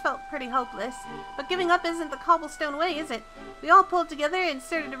place, things felt pretty hopeless. But giving up isn't the Cobblestone way, is it? We all pulled together and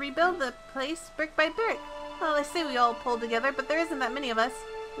started to rebuild the place brick by brick. Well, I say we all pulled together, but there isn't that many of us.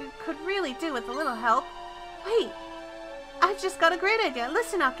 We could really do with a little help. Wait! I've just got a great idea.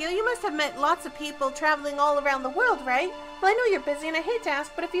 Listen, Akio, you must have met lots of people traveling all around the world, right? Well, I know you're busy and I hate to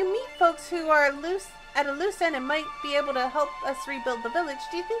ask, but if you meet folks who are at a loose end and might be able to help us rebuild the village,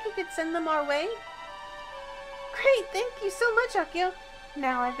 do you think you could send them our way? Great, thank you so much, Akio.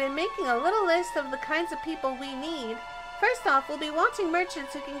 Now, I've been making a little list of the kinds of people we need. First off, we'll be wanting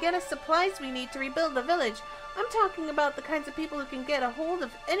merchants who can get us supplies we need to rebuild the village. I'm talking about the kinds of people who can get a hold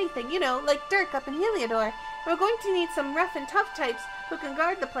of anything, you know, like Dirk up in Heliodor. We're going to need some rough and tough types who can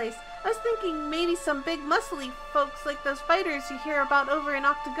guard the place. I was thinking maybe some big muscly folks like those fighters you hear about over in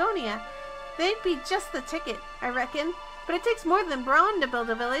Octagonia. They'd be just the ticket, I reckon. But it takes more than brawn to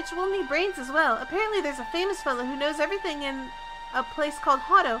build a village. We'll need brains as well. Apparently there's a famous fellow who knows everything in a place called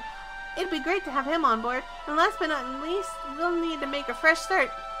Hotto. It'd be great to have him on board. And last but not least, we'll need to make a fresh start.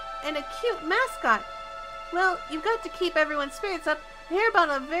 And a cute mascot. Well, you've got to keep everyone's spirits up. I hear about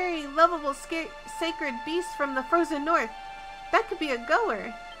a very lovable, sacred beast from the frozen north. That could be a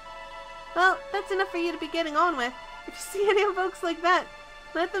goer. Well, that's enough for you to be getting on with. If you see any folks like that,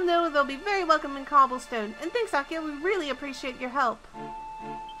 let them know they'll be very welcome in Cobblestone. And thanks, Akia. We really appreciate your help.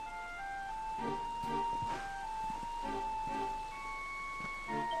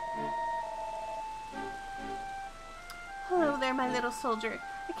 Hello there, my little soldier.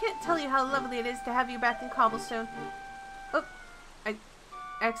 I can't tell you how lovely it is to have you back in Cobblestone. Oh, I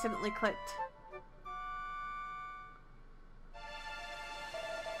accidentally clicked.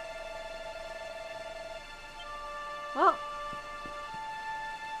 Well,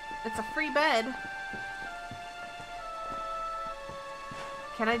 it's a free bed.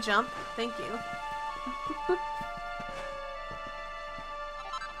 Can I jump? Thank you.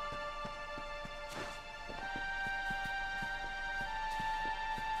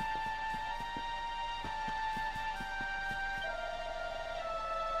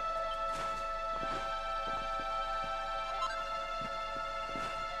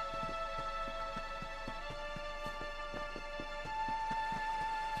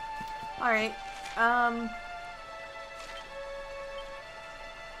 Alright,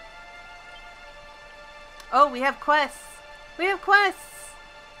 oh, we have quests! We have quests!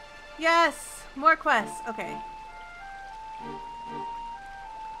 Yes! More quests. Okay.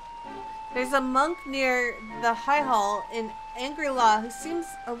 There's a monk near the High Hall in Angri-La who seems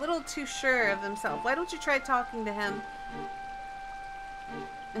a little too sure of himself. Why don't you try talking to him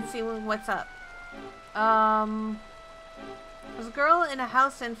and see what's up? There's a girl in a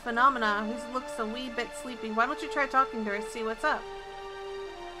house in Phenomena who looks a wee bit sleepy. Why don't you try talking to her and see what's up?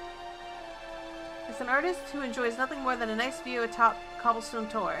 It's an artist who enjoys nothing more than a nice view atop Cobblestone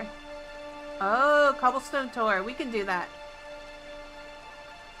Tor. Oh, Cobblestone Tor. We can do that.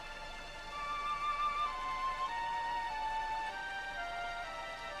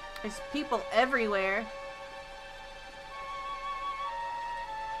 There's people everywhere.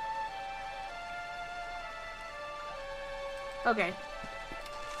 Okay.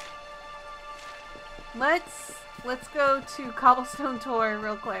 Let's go to Cobblestone Tor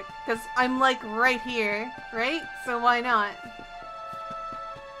real quick, because I'm like right here, right? So why not?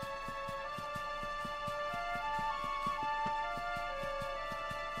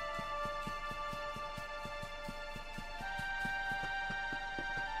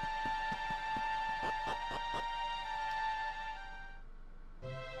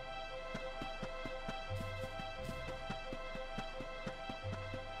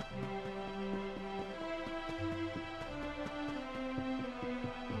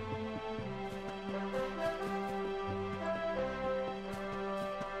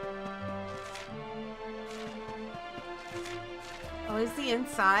 Oh, is he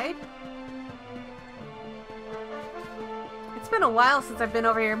inside? It's been a while since I've been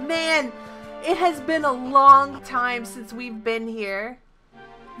over here. Man, it has been a long time since we've been here.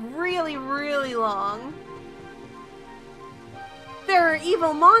 Really, really long. There are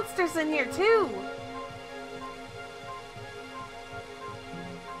evil monsters in here too.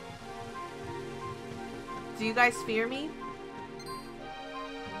 Do you guys fear me?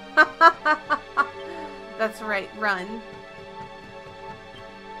 That's right, run.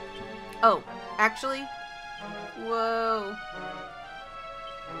 Oh, actually? Whoa.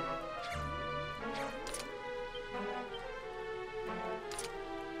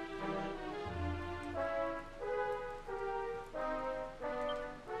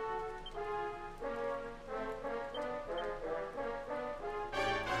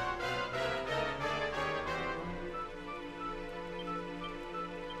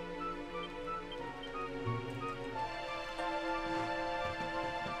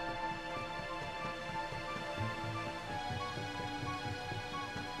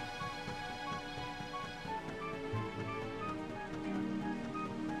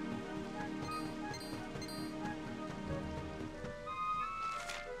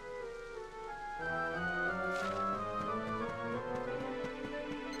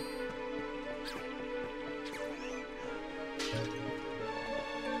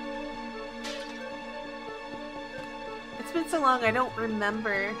 so long, I don't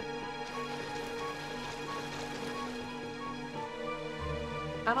remember.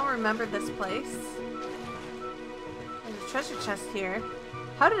 I don't remember this place. There's a treasure chest here.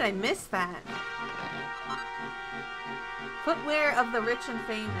 How did I miss that? Footwear of the rich and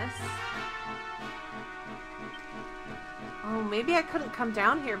famous. Oh, maybe I couldn't come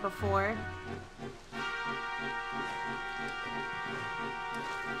down here before.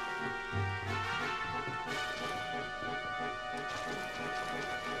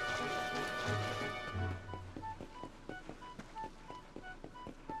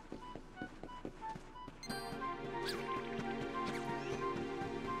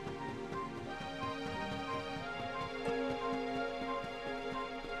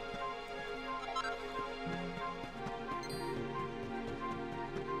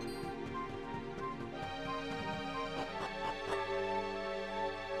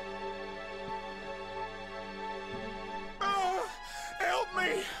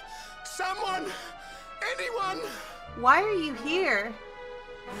 Someone! Anyone! Why are you here?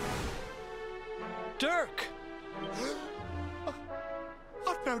 Dirk!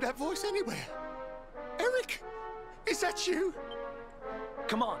 I know that voice anywhere. Eric, is that you?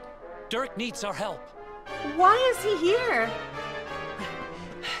 Come on, Dirk needs our help. Why is he here?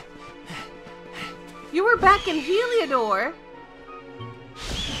 You were back in Heliodor.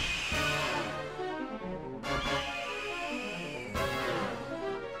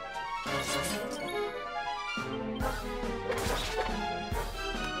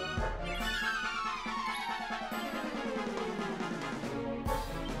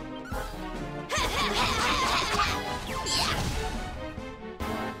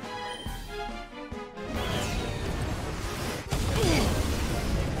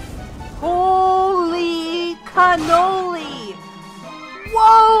 Holy cannoli!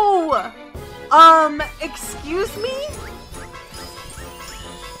 Whoa! Excuse me?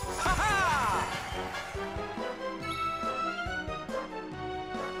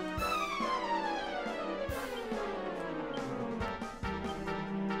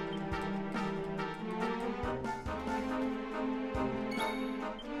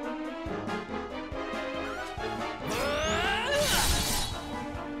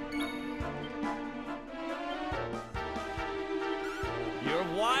 You're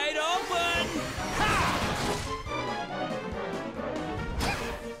wide open!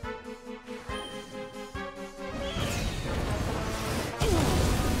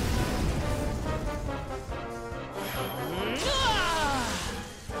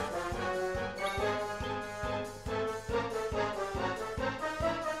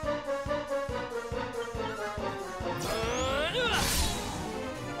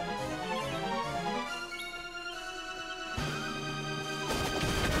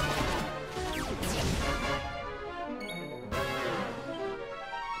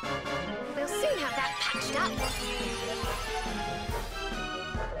 We'll soon have that patched up.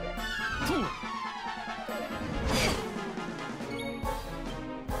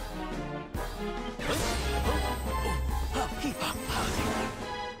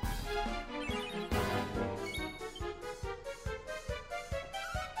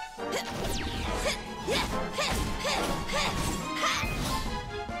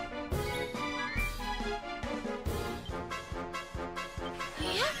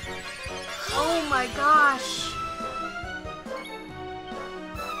 Oh my gosh.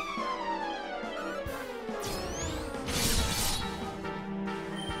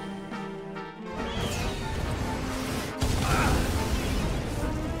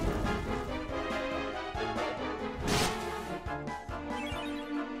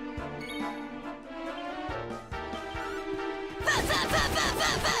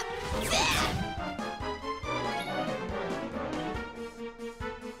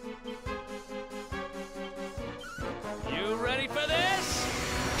 You ready for this?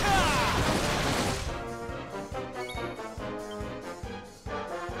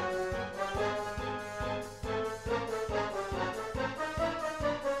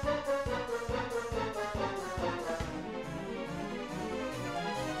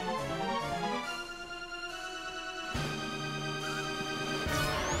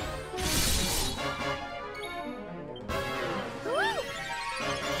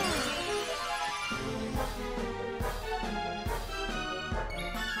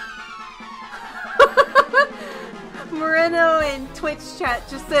 Moreno in Twitch chat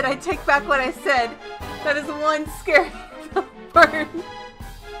just said, I take back what I said. That is one scary burn.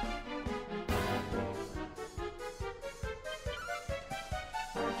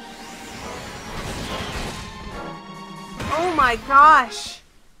 Oh my gosh.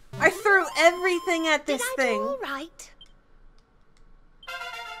 I threw everything at this thing. All right.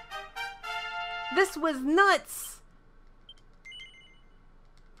 This was nuts!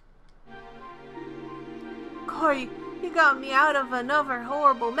 Corey, you got me out of another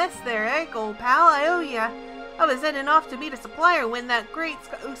horrible mess there, eh, old pal? I owe ya. I was heading off to meet a supplier when that great...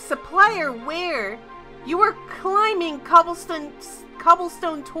 Supplier where? You were climbing cobblestone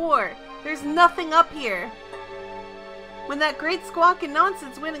tour. There's nothing up here. When that great squawking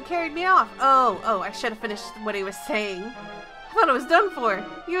nonsense went and carried me off. Oh, I should have finished what he was saying. I thought it was done for.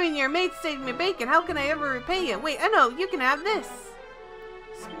 You and your mate saved me bacon. How can I ever repay you? Wait, I know. You can have this.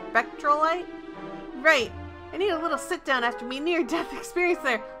 Spectralite? Right. I need a little sit-down after me near-death experience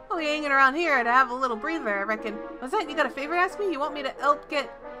there. I'll be hanging around here to have a little breather, I reckon. Was that? You got a favor to ask me? You want me to help get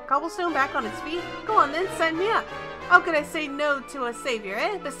cobblestone back on its feet? Go on then, sign me up. How could I say no to a savior,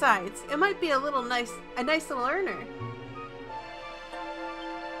 eh? Besides, it might be a nice little earner.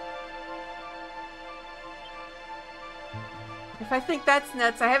 If I think that's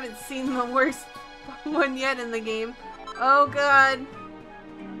nuts, I haven't seen the worst one yet in the game. Oh god.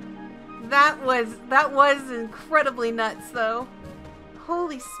 That was incredibly nuts though.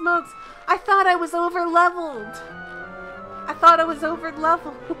 Holy smokes. I thought I was over leveled.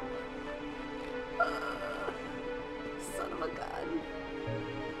 Son of a gun.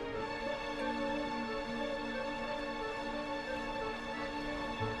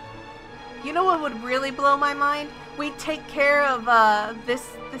 You know what would really blow my mind? We take care of this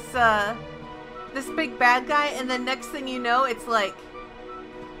big bad guy, and then next thing you know, it's like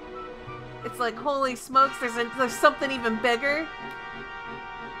holy smokes, there's something even bigger.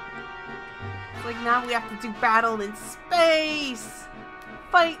 It's like now we have to do battle in space,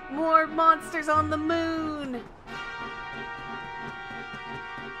 fight more monsters on the moon.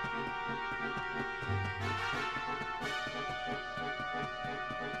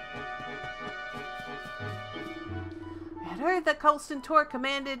 I heard that Colston Tor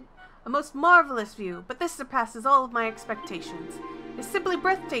commanded a most marvelous view, but this surpasses all of my expectations. It's simply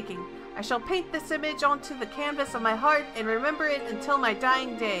breathtaking. I shall paint this image onto the canvas of my heart and remember it until my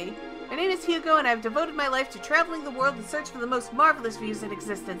dying day. My name is Hugo, and I have devoted my life to traveling the world in search for the most marvelous views in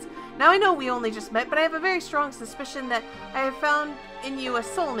existence. Now I know we only just met, but I have a very strong suspicion that I have found in you a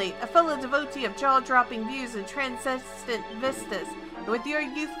soulmate, a fellow devotee of jaw-dropping views and transcendent vistas. And with your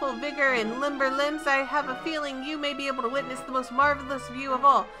youthful vigor and limber limbs, I have a feeling you may be able to witness the most marvelous view of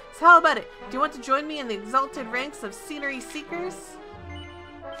all. So how about it? Do you want to join me in the exalted ranks of scenery seekers?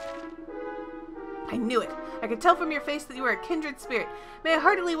 I knew it. I could tell from your face that you are a kindred spirit. May I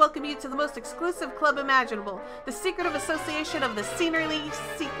heartily welcome you to the most exclusive club imaginable, the Secretive Association of the Scenery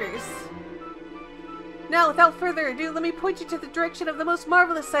Seekers. Now, without further ado, let me point you to the direction of the most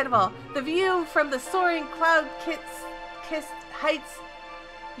marvelous sight of all, the view from the soaring cloud-kissed heights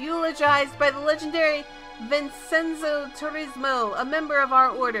eulogized by the legendary Vincenzo Turismo, a member of our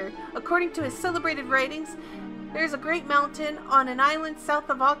order. According to his celebrated writings, there is a great mountain on an island south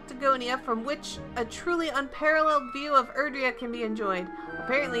of Octagonia from which a truly unparalleled view of Erdria can be enjoyed.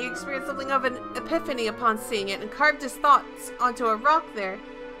 Apparently he experienced something of an epiphany upon seeing it and carved his thoughts onto a rock there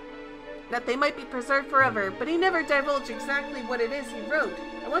that they might be preserved forever, but he never divulged exactly what it is he wrote.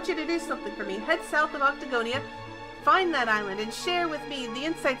 I want you to do something for me. Head south of Octagonia, find that island, and share with me the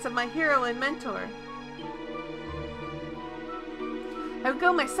insights of my hero and mentor. I would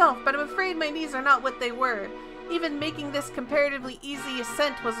go myself, but I'm afraid my knees are not what they were. Even making this comparatively easy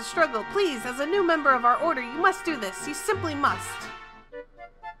ascent was a struggle. Please, as a new member of our order, you must do this. You simply must.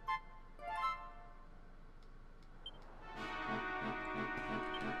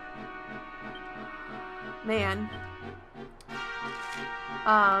 Man.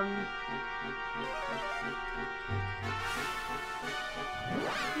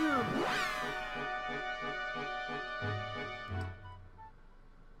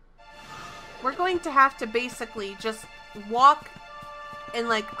 We're going to have to basically just walk and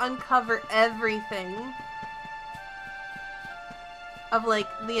like uncover everything of like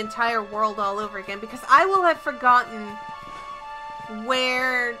the entire world all over again, because I will have forgotten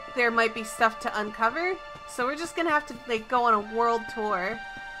where there might be stuff to uncover. So we're just gonna have to like go on a world tour.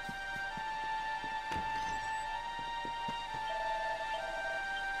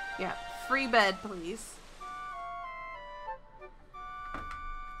 Yeah, free bed, please.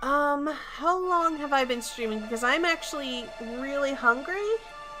 How long have I been streaming? Because I'm actually really hungry.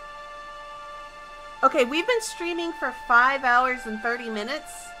 Okay, we've been streaming for 5 hours and 30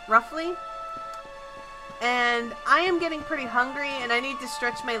 minutes, roughly. And I am getting pretty hungry and I need to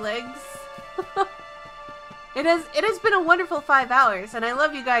stretch my legs. It has been a wonderful 5 hours and I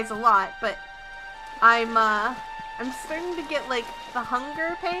love you guys a lot, but I'm starting to get like the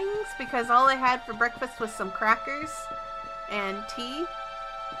hunger pangs because all I had for breakfast was some crackers and tea.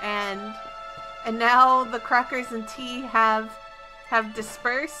 And And now the crackers and tea have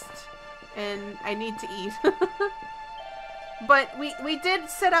dispersed, and I need to eat. But we did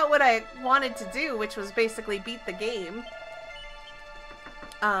set out what I wanted to do, which was basically beat the game.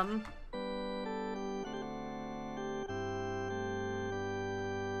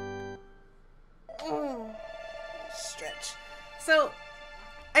 Stretch. So,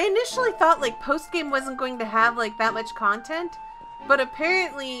 I initially thought like post-game wasn't going to have like that much content, but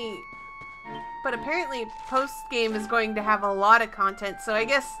apparently post-game is going to have a lot of content, so I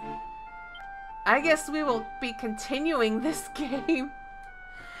guess we will be continuing this game.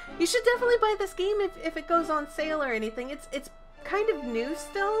 You should definitely buy this game if it goes on sale or anything. It's kind of new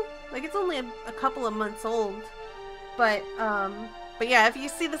still. Like, it's only a couple of months old. But yeah, if you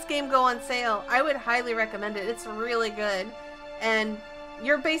see this game go on sale, I would highly recommend it. It's really good. And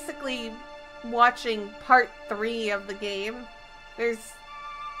you're basically watching part 3 of the game. It's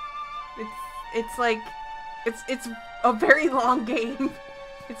a very long game.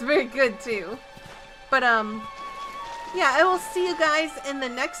 It's very good too. But yeah, I will see you guys in the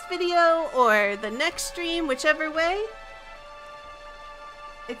next video or the next stream, whichever way.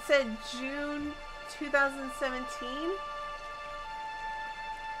 It said June 2017.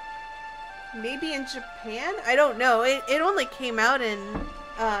 Maybe in Japan? I don't know. It only came out in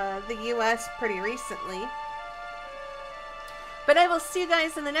the US pretty recently. But I will see you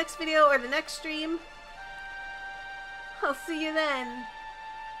guys in the next video or the next stream. I'll see you then.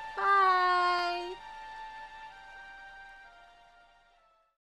 Bye!